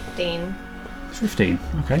 15. 15,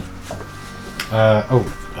 okay. I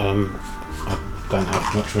don't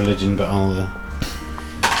have much religion, but I'll...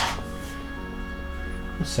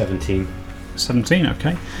 17. 17,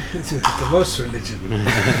 okay. The most religion,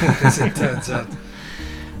 as it turns out.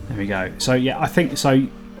 There we go. So yeah, I think so.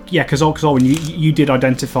 Yeah, because Olwen, you did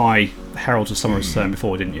identify the Heralds of Summer and Stern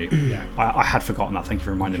before, didn't you? Yeah. I had forgotten that. Thank you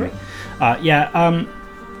for reminding me.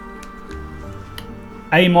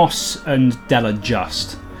 Amos and Della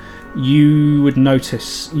Just, you would know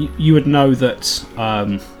that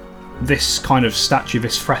this kind of statue,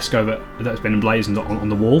 this fresco that's been emblazoned on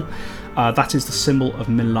the wall, that is the symbol of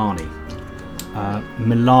Milani.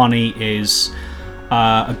 Milani is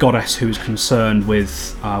a goddess who is concerned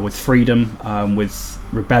with freedom, with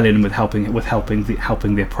rebellion, with helping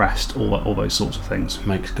the oppressed, all those sorts of things.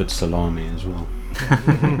 Makes good salami as well.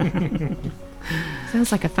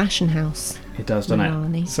 Sounds like a fashion house. It does, doesn't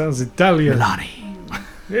Milani. Sounds Italian. Milani.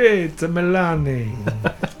 Hey, it's a Milani.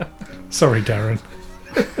 Sorry, Darren.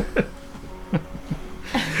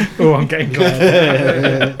 Oh, I'm getting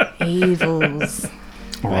glad. Evils.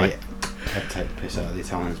 All right. I'd take the piss out of the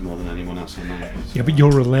Italians more than anyone else I know. Yeah, but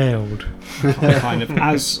you're allowed. Kind of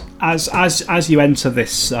as you enter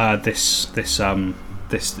this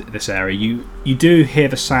area, you do hear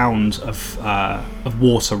the sound of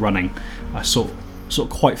water running, sort of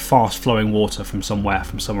quite fast flowing water from somewhere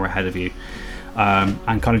ahead of you,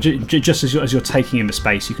 and kind of just as you're taking in the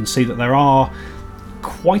space, you can see that there are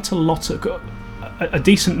quite a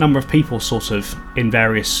decent number of people sort of in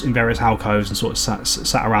various alcoves and sort of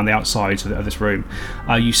sat around the outside of this room.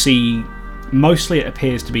 You see mostly it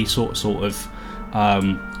appears to be sort of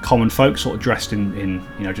common folk, sort of dressed in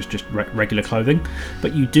just regular clothing,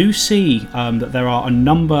 but you do see that there are a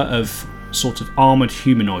number of sort of armoured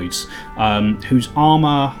humanoids whose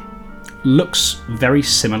armour looks very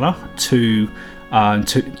similar to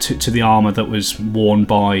the armour that was worn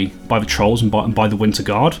by the trolls and by the Winter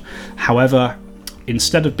Guard. However,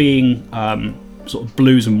 instead of being sort of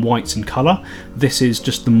blues and whites in colour, this is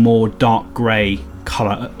just the more dark grey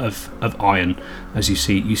colour of iron. As you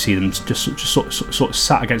see them just sort of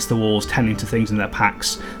sat against the walls, tending to things in their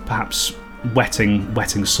packs, perhaps wetting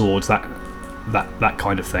swords, that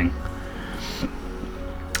kind of thing.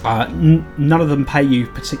 None of them pay you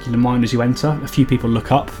particular mind as you enter. A few people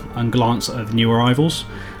look up and glance at the new arrivals,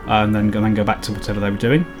 and then go back to whatever they were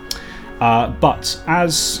doing. But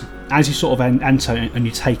as you sort of enter and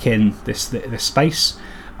you take in this space,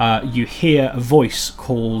 you hear a voice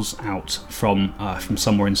calls out from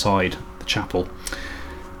somewhere inside the chapel.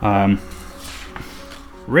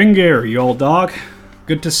 Ringgear, you old dog.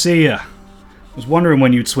 Good to see you. Was wondering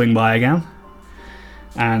when you'd swing by again.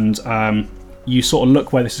 And you sort of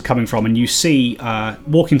look where this is coming from, and you see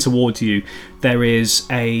walking towards you there is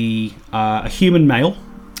a human male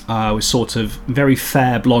with sort of very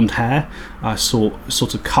fair blonde hair,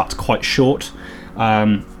 sort of cut quite short,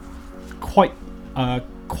 quite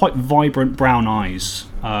vibrant brown eyes,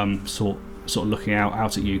 sort of looking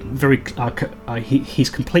out at you. Very, he's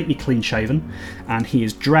completely clean shaven, and he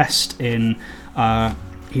is dressed in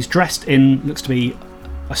looks to be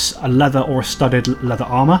a leather or a studded leather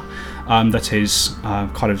armor that is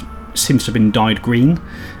kind of seems to have been dyed green,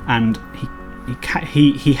 and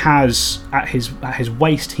he has at his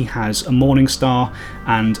waist he has a morning star,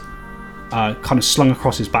 and kind of slung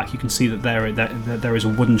across his back you can see that there is a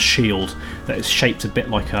wooden shield that is shaped a bit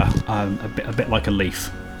like a bit like a leaf.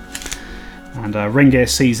 And Ringgear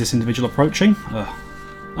sees this individual approaching.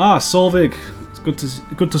 Solveig, it's good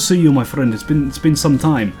to see you, my friend. It's been some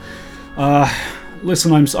time.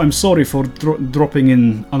 Listen, I'm sorry for dropping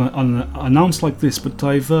in unannounced like this, but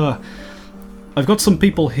I've got some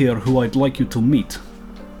people here who I'd like you to meet.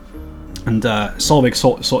 And Solveig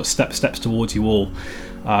sort of steps towards you all.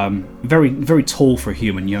 Very very tall for a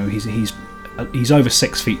human. You know, he's over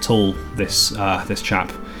 6 feet tall. This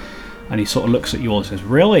chap, and he sort of looks at you all and says,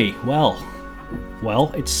 "Really? Well,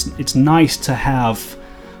 it's nice to have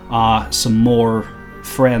some more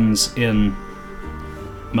friends in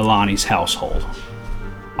Milani's household.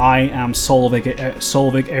 I am Solveig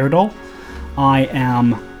Erdal. I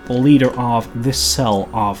am the leader of this cell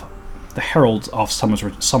of the Heralds of Summer's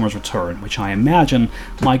Return, which I imagine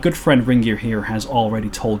my good friend Ringgear here has already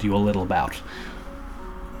told you a little about.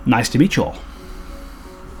 Nice to meet you all."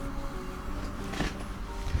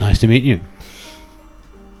 Nice to meet you.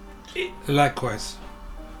 Likewise.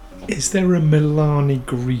 Is there a Milani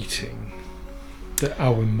greeting that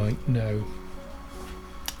Owen might know?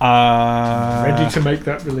 Ready to make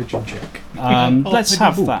that religion check. Let's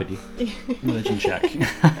have that religion check.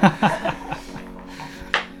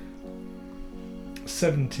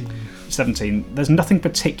 17. There's nothing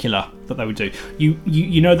particular that they would do.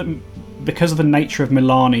 You know that because of the nature of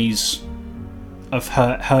Milani's of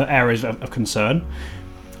her areas of concern,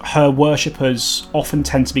 her worshippers often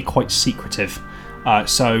tend to be quite secretive.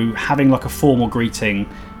 So having like a formal greeting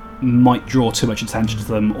might draw too much attention to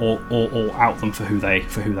them, or out them for who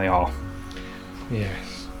they are.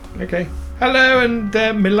 Yes. Okay. Hello and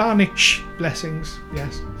Milanish blessings.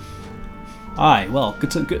 Yes. Aye. Well,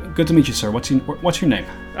 good to meet you, sir. What's your name?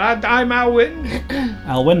 I'm Alwyn.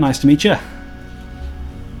 Alwyn. Nice to meet you.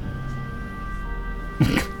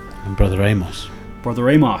 I'm Brother Amos. Brother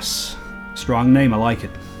Amos. Strong name. I like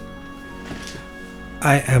it.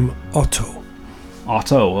 I am Otto.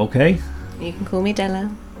 Otto. Okay. You can call me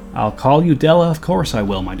Della. I'll call you Della, of course I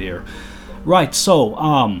will, my dear. Right, so,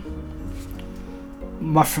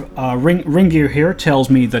 Ringgear here tells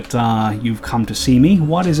me that you've come to see me.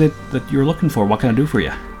 What is it that you're looking for? What can I do for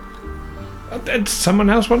you? Does someone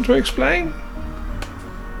else want to explain?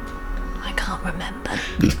 I can't remember.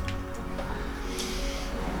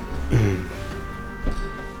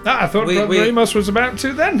 I thought Brother Amos was about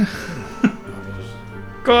to then.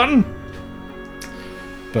 Go on.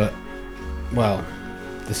 But, well,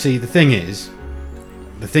 the thing is,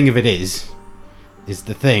 the thing of it is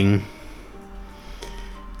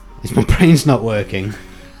my brain's not working.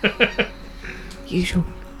 Usual.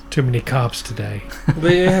 Too many carbs today.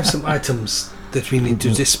 We have some items that we need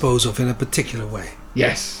to dispose of in a particular way.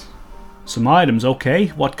 Yes. Some items, okay.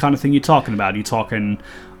 What kind of thing are you talking about? Are you talking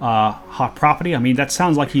hot property? I mean, that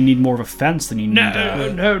sounds like you need more of a fence than you need...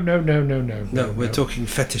 No, we're talking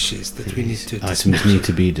fetishes that we need to dispose items need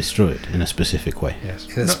to be destroyed in a specific way. Yes.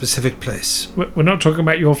 in a specific place. We're not talking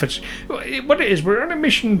about your fetish. What it is, we're on a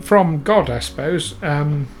mission from God, I suppose.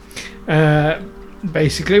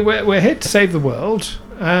 Basically, we're here to save the world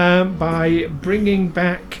by bringing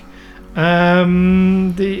back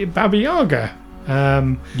the Baba Yaga.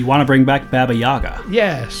 You want to bring back Baba Yaga?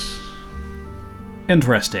 Yes.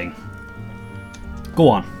 Interesting. Go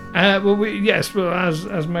on. As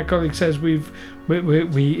my colleague says, we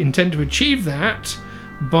intend to achieve that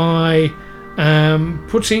by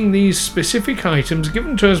putting these specific items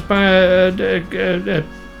given to us by a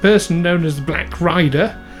person known as the Black Rider,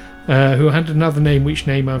 who had another name, which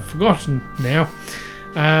name I've forgotten now.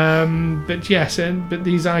 But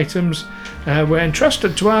these items were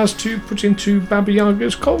entrusted to us to put into Baba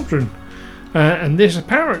Yaga's cauldron. And this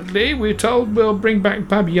apparently, we're told, will bring back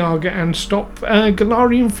Baba Yaga and stop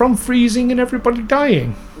Galarian from freezing and everybody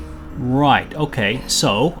dying. Right, okay,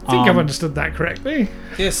 so... I think I've understood that correctly.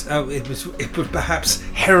 Yes, it would perhaps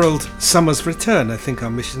herald summer's return. I think our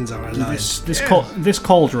missions are aligned. This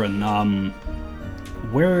cauldron,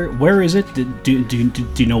 where is it? Do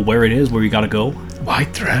you know where it is, where you gotta go?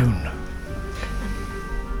 White Throne.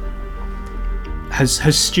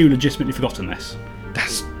 Has Stu legitimately forgotten this?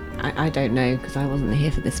 That's... I don't know, because I wasn't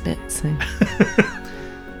here for this bit, so...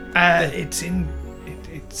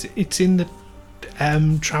 It's in the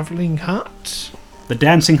travelling hut. The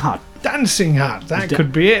dancing hut. Dancing hut. That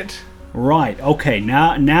could be it. Right. Okay.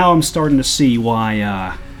 Now I'm starting to see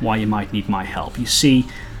why you might need my help. You see,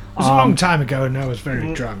 It was a long time ago, and I was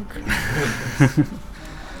very drunk.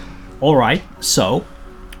 All right. So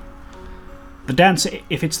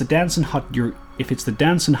if it's the dancing hut you're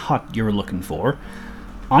looking for,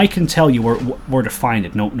 I can tell you where to find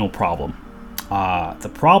it. No problem.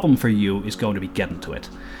 The problem for you is going to be getting to it.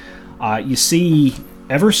 You see,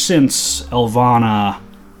 ever since Elvana,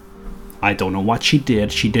 I don't know what she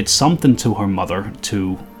did something to her mother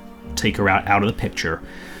to take her out of the picture.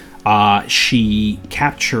 She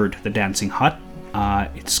captured the dancing hut.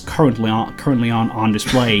 It's currently on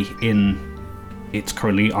display in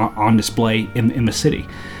the city.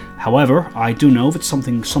 However, I do know that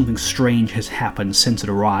something strange has happened since it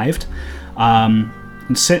arrived.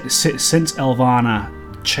 Since Elvana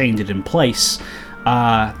changed it in place,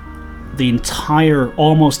 almost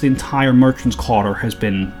the entire Merchant's Quarter has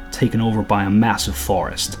been taken over by a massive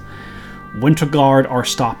forest. Winterguard are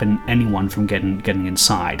stopping anyone from getting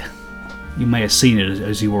inside. You may have seen it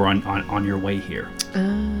as you were on your way here.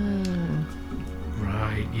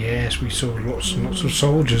 Right, yes, we saw lots and lots of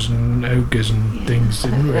soldiers and ogres and things,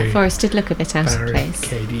 didn't we? The forest did look a bit out of place.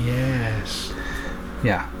 Barricade, yes.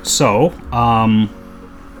 Yeah, so,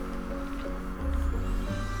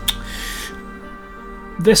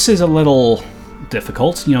 this is a little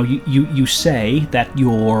difficult. You know, you say that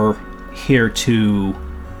you're here to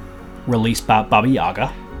release Baba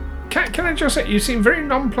Yaga. Can I just say, you seem very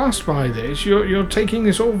nonplussed by this. You're taking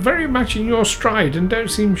this all very much in your stride and don't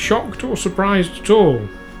seem shocked or surprised at all.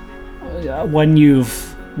 When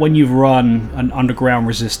you've run an underground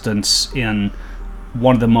resistance in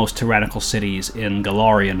one of the most tyrannical cities in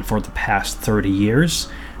Galarian for the past 30 years,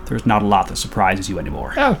 there's not a lot that surprises you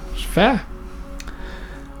anymore. Oh, it's fair.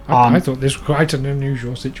 I thought this was quite an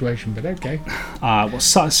unusual situation, but okay. Well,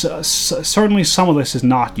 certainly some of this is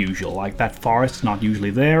not usual. Like that forest is not usually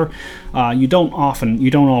there. You don't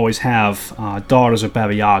always have daughters of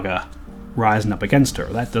Baba Yaga rising up against her.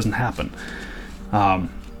 That doesn't happen.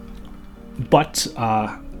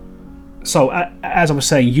 So as I was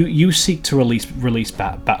saying, you seek to release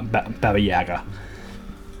Baba Yaga.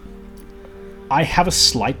 I have a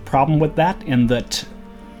slight problem with that, in that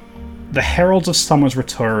the Heralds of Summer's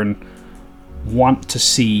Return want to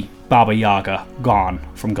see Baba Yaga gone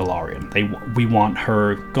from Galarian. We want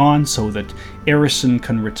her gone so that Irison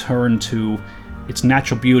can return to its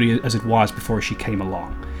natural beauty as it was before she came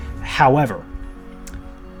along. However,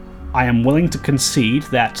 I am willing to concede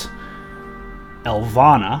that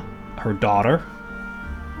Elvana, her daughter,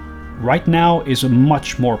 right now is a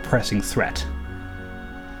much more pressing threat.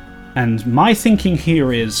 And my thinking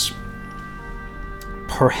here is,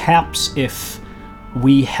 perhaps if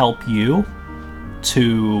we help you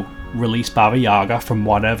to release Baba Yaga from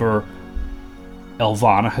whatever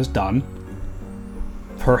Elvana has done,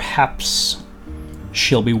 perhaps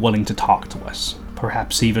she'll be willing to talk to us.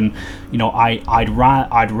 Perhaps even, I'd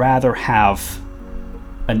rather have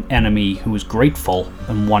an enemy who is grateful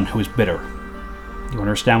than one who is bitter. You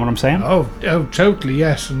understand what I'm saying? Oh, totally,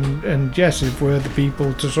 yes. And yes, if we're the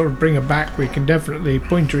people to sort of bring her back, we can definitely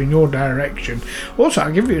point her in your direction. Also,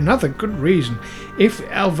 I'll give you another good reason. If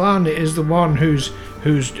Elvana is the one who's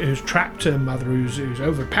trapped her mother, who's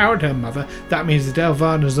overpowered her mother, that means that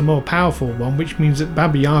Elvana is the more powerful one, which means that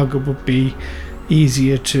Baba Yaga would be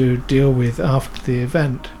easier to deal with after the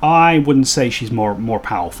event. I wouldn't say she's more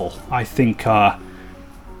powerful. I think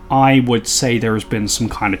I would say there's been some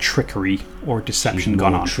kind of trickery or deception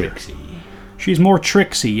gone on. She's more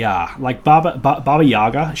tricksy, yeah. Like Baba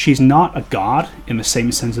Yaga, she's not a god in the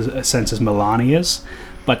same sense as Milani is,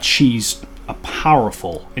 but she's a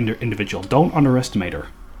powerful individual. Don't underestimate her,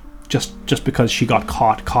 just because she got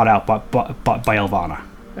caught out by Elvana.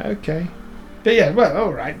 Okay. But yeah, well,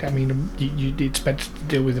 all right. I mean, you'd expect to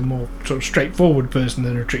deal with a more sort of straightforward person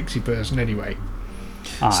than a tricksy person anyway.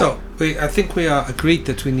 So, I think we are agreed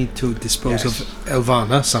that we need to dispose of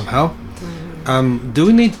Elvana somehow. Do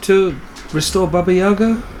we need to restore Baba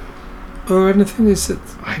Yaga? or anything? Is it?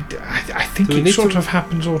 I think Do we it need sort to- of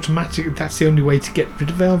happens automatically. That's the only way to get rid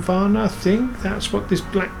of Elvana, I think. That's what this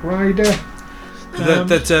Black Rider...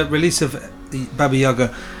 That release of the Baba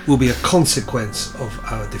Yaga will be a consequence of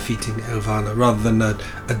our defeating Elvana, rather than a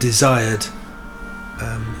desired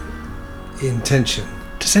intention.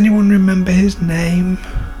 Does anyone remember his name?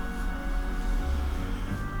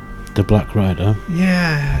 The Black Rider.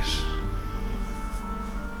 Yes.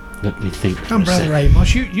 Let me think. for Come, a Brother sec.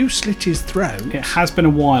 Amos, you slit his throat. It has been a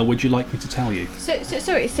while. Would you like me to tell you?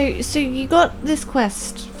 So you got this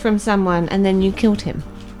quest from someone and then you killed him.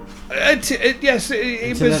 Yes, it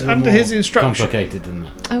It's a was little under more his instruction. Complicated than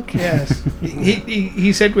that. Okay. Yes,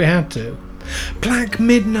 he said we had to. Black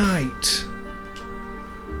Midnight.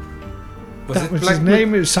 That was his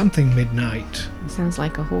name. It was something Midnight. Sounds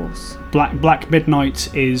like a horse. Black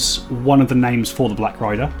Midnight is one of the names for the Black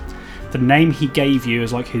Rider. The name he gave you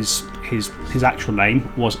is like his actual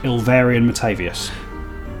name was Ilvarian Matavius.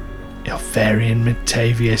 Elfarian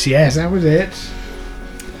Matavius. Yes, that was it.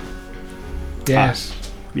 Yes.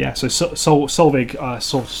 Yeah, so Solvig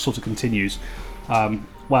sort of continues.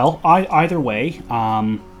 Well, either way,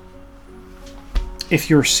 if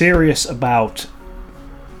you're serious about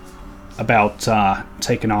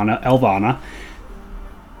taking on Elvana,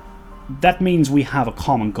 that means we have a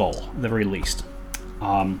common goal, at the very least.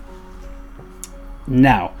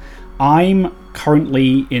 Now, I'm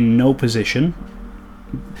currently in no position.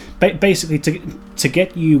 Basically, to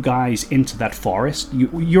get you guys into that forest,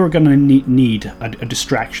 you're going to need a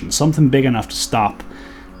distraction, something big enough to stop,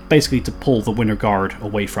 basically to pull the Winter Guard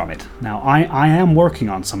away from it. Now, I am working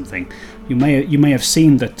on something. You may have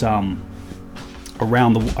seen that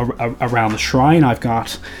around the shrine, I've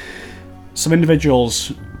got some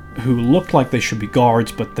individuals who look like they should be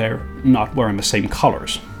guards, but they're not wearing the same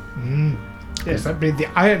colours. Yes, that'd be the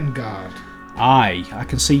Iron Guard. Aye, I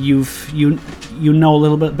can see you know a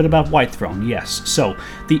little bit about Whitethrone. Yes, so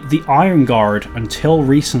the Iron Guard until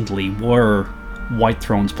recently were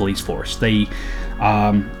Whitethrone's police force. They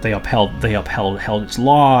upheld its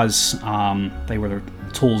laws. They were the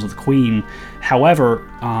tools of the Queen. However,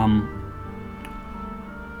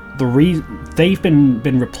 they've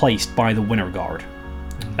been replaced by the Winter Guard.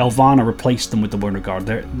 Elvana replaced them with the Winter Guard.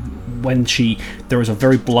 There was a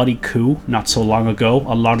very bloody coup not so long ago.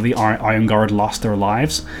 A lot of the Iron Guard lost their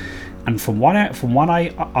lives, and from what I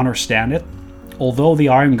understand it, although the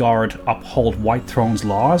Iron Guard uphold Whitethrone's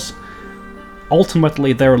laws,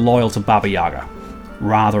 ultimately they're loyal to Baba Yaga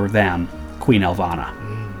rather than Queen Elvana.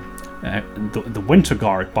 The Winter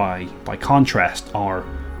Guard, by contrast, are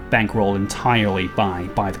bankrolled entirely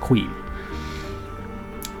by the Queen.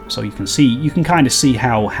 So you can kind of see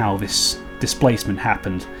how this displacement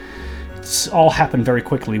happened. It's all happened very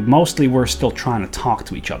quickly. Mostly we're still trying to talk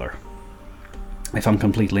to each other, if I'm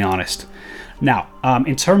completely honest. Now,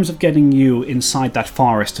 in terms of getting you inside that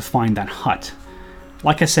forest to find that hut,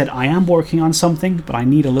 like I said, I am working on something, but I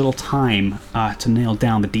need a little time to nail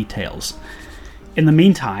down the details. In the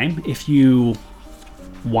meantime, if you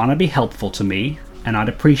want to be helpful to me, and I'd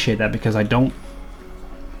appreciate that because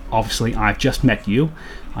obviously I've just met you,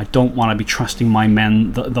 I don't want to be trusting my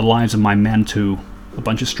men, the lives of my men, to a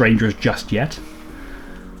bunch of strangers just yet.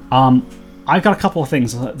 I've got a couple of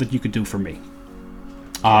things that you could do for me.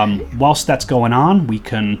 Whilst that's going on, we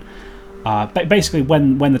can basically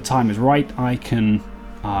when the time is right, I can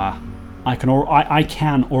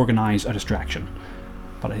organize a distraction,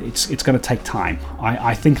 but it's going to take time.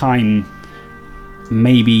 I think I'm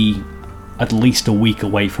maybe at least a week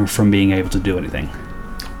away from being able to do anything.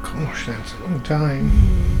 Gosh, that's a long time.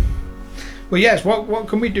 Well, yes. What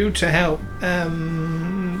can we do to help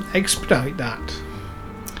expedite that?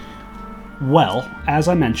 Well, as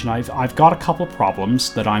I mentioned, I've got a couple of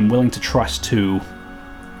problems that I'm willing to trust to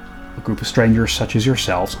a group of strangers such as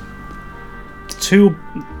yourselves.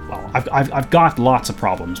 I've got lots of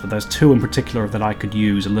problems, but there's two in particular that I could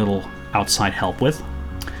use a little outside help with.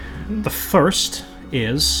 The first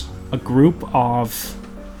is a group of...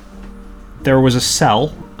 There was a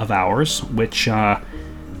cell of ours which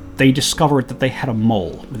they discovered that they had a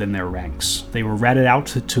mole within their ranks. They were ratted out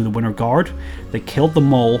to the Winter Guard. They killed the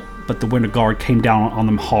mole, but the Winter Guard came down on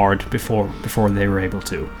them hard before they were able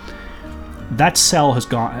to. That cell has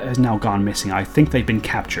now gone missing. I think they've been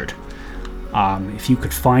captured. If you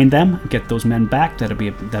could find them, get those men back, that'd be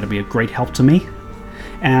a great help to me.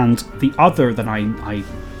 And the other that I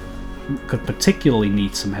could particularly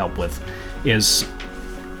need some help with is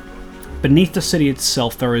beneath the city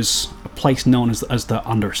itself. There is a place known as the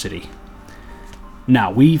Undercity.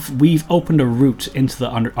 Now we've opened a route into the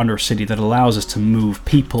Undercity that allows us to move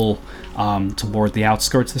people toward the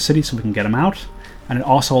outskirts of the city, so we can get them out. and it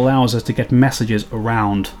also allows us to get messages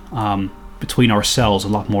around between ourselves a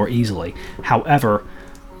lot more easily. However,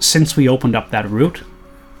 since we opened up that route,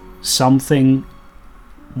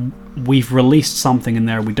 we've released something in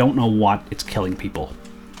there, we don't know what, it's killing people.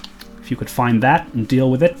 If you could find that and deal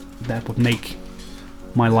with it, that would make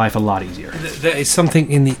my life a lot easier. There is something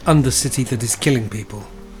in the Undercity that is killing people.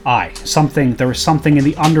 There is something in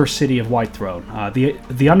the Undercity of Whitethrone.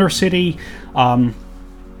 The Undercity,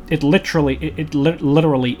 it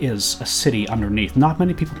literally is a city underneath. Not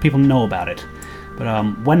many people know about it. But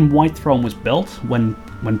when Whitethrone was built, when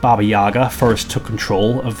Baba Yaga first took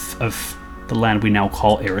control of the land we now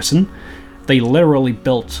call Irison,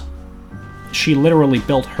 she literally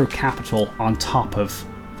built her capital on top of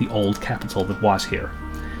the old capital that was here.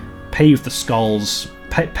 Paved the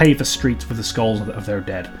streets with the skulls of their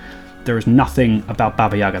dead. There is nothing about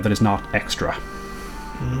Baba Yaga that is not extra.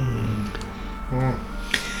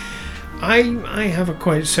 I have a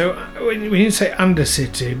question. So when you say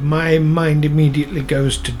Undercity, my mind immediately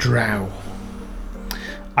goes to Drow.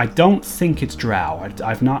 I don't think it's Drow.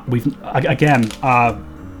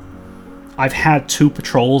 I've had 2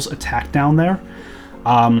 patrols attack down there.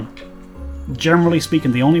 Generally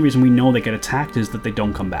speaking, the only reason we know they get attacked is that they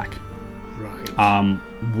don't come back. Right.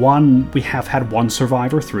 We have had one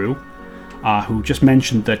survivor through, who just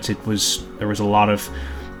mentioned that there was a lot of.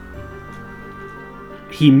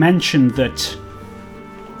 He mentioned that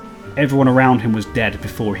everyone around him was dead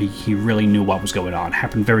before he really knew what was going on. It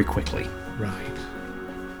happened very quickly. Right.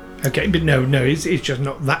 Okay, but no, it's just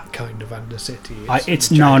not that kind of Undercity.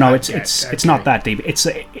 It's not that deep.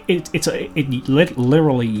 It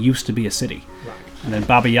literally used to be a city, right. And then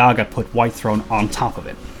Baba Yaga put Whitethrone on top of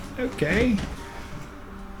it. Okay.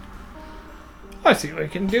 I think we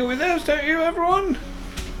can deal with those, don't you, everyone?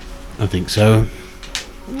 I think so.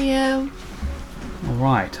 Yeah. All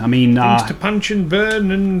right. I mean, things to punch and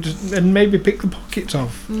burn and maybe pick the pockets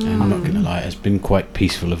off. I'm not going to lie, it's been quite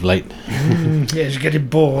peaceful of late. Yes, you're getting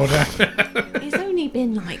bored. It's only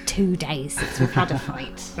been like 2 days since we've had a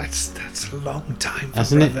fight. That's a long time.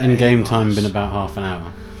 Hasn't it in game time been about half an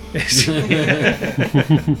hour?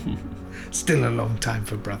 Still a long time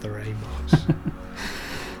for Brother Amos.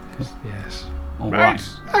 Yes. all right.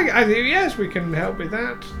 I think yes, we can help with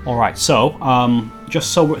that. All right. So,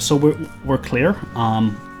 just so we're clear,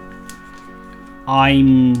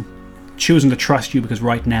 I'm choosing to trust you because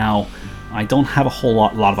right now I don't have a whole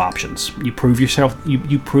lot of options. You prove yourself.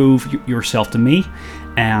 You prove yourself to me,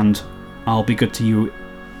 and I'll be good to you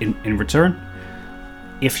in return.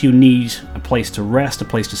 If you need a place to rest, a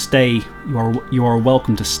place to stay, you are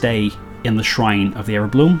welcome to stay in the Shrine of the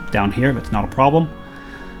Everbloom down here. That's not a problem.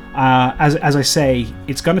 As I say,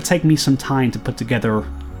 it's going to take me some time to put together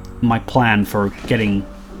my plan for getting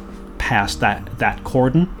past that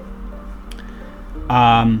cordon.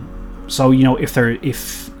 So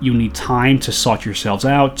if you need time to sort yourselves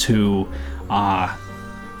out, to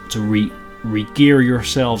re-gear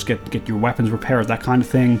yourselves, get your weapons repaired, that kind of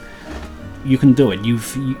thing, you can do it.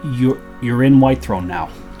 You're in Whitethrone now.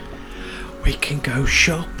 We can go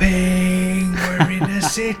shopping. We're in a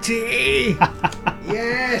city.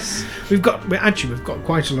 Yes, we've got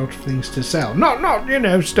quite a lot of things to sell. Not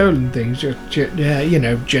stolen things. Just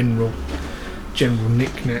general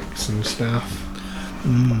knickknacks and stuff.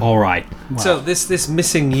 All right. Well, So this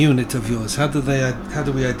missing unit of yours, how do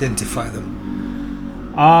we identify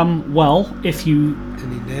them? well, if you,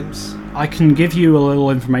 Any names? I can give you a little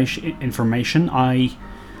information.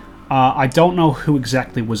 I don't know who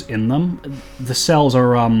exactly was in them. The cells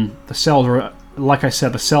are like I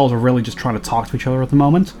said, the cells are really just trying to talk to each other at the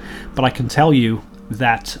moment. But I can tell you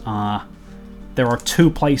that there are 2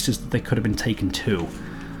 places that they could have been taken to.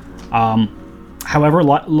 However,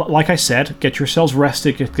 like I said, get yourselves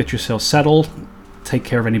rested, get yourselves settled, take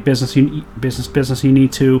care of any business you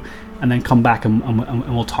need to, and then come back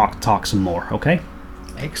and we'll talk some more. Okay?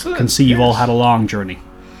 Excellent. I can see you've all had a long journey.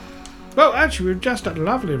 Well, actually, we've just had a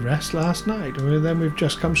lovely rest last night, and then we've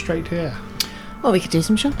just come straight here. Well, we could do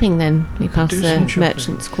some shopping then. We passed do the some shopping.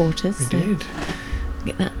 merchant's quarters. We so did.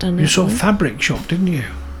 Get that done. You as saw well. fabric shop, didn't you?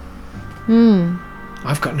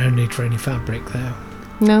 I've got no need for any fabric, though.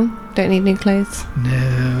 No, don't need new clothes.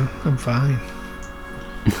 No, I'm fine.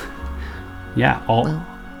 Yeah.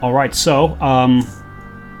 All right. So,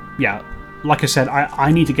 yeah. Like I said,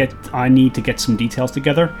 I need to get some details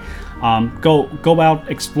together. Go out,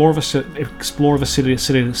 explore the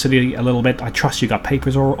city a little bit. I trust you got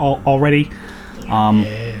papers already.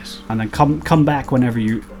 Yes. And then come back whenever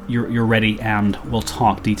you're ready, and we'll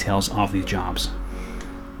talk details of these jobs.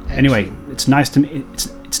 Anyway, it's nice to meet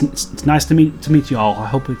you all. I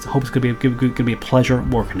hope it's gonna be a pleasure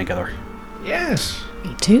working together. Yes.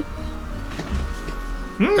 Me too.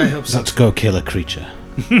 I hope so. Let's go kill a creature.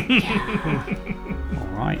 All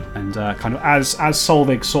right, and kind of as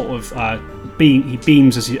Solvig sort of he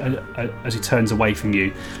beams as he turns away from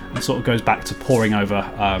you, and sort of goes back to poring over.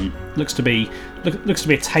 Looks to be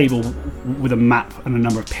a table with a map and a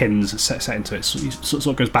number of pins set into it. So he sort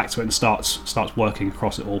of goes back to it and starts working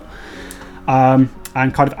across it all.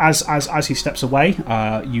 And kind of as he steps away,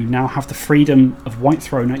 you now have the freedom of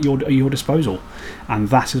Whitethrone at your disposal, and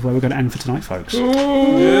that is where we're going to end for tonight, folks.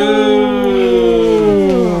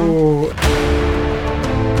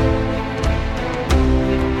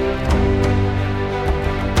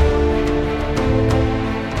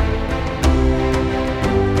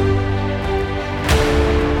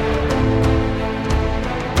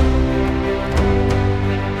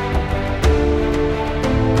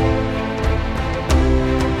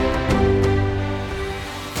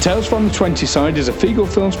 Tales from the 20 Side is a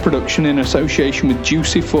Figo Films production in association with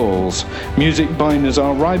Juicy Falls. Music by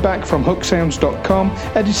Nazar Ryback from hooksounds.com,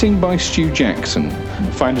 editing by Stu Jackson.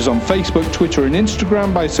 Find us on Facebook, Twitter and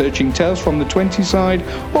Instagram by searching Tales from the 20 Side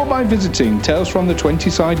or by visiting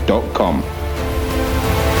talesfromthe20side.com.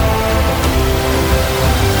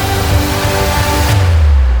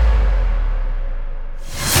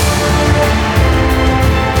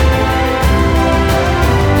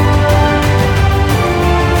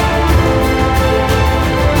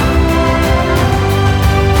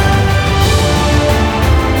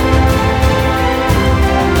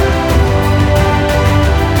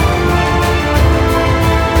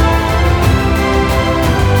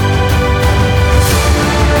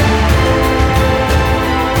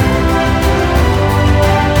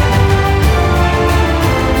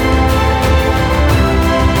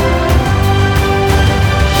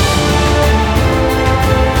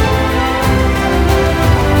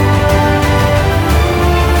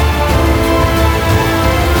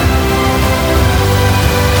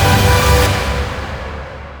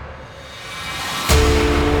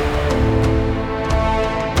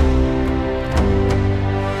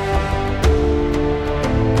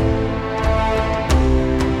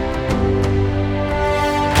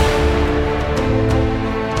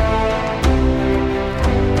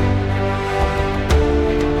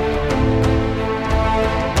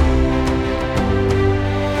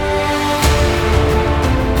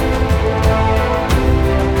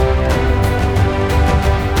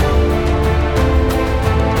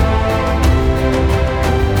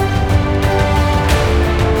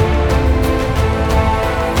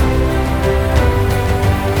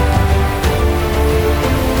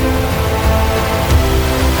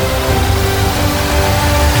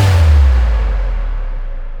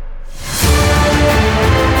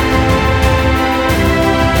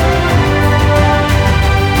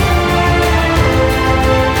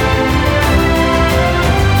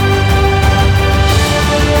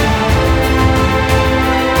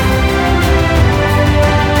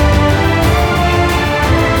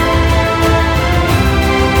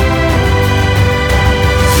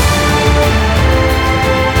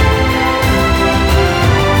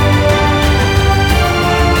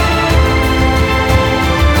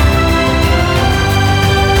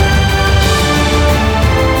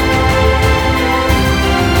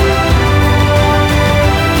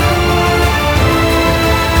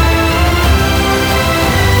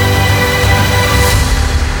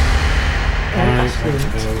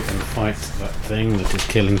 Thing that is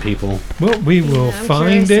killing people. Well, we will I'm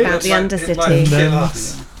find curious it. about the Undercity. And then- kill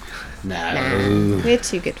us. No. We're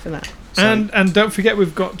too good for that. And don't forget,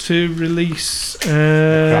 we've got to release this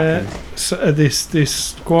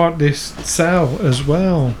cell as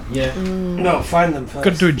well. Yeah. No, find them first.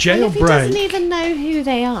 Got to do a Well, if he doesn't jailbreak. even know who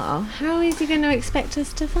they are, how is he going to expect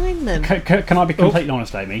us to find them? Can I be completely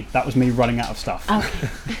honest, Amy? That was me running out of stuff.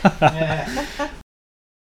 Okay.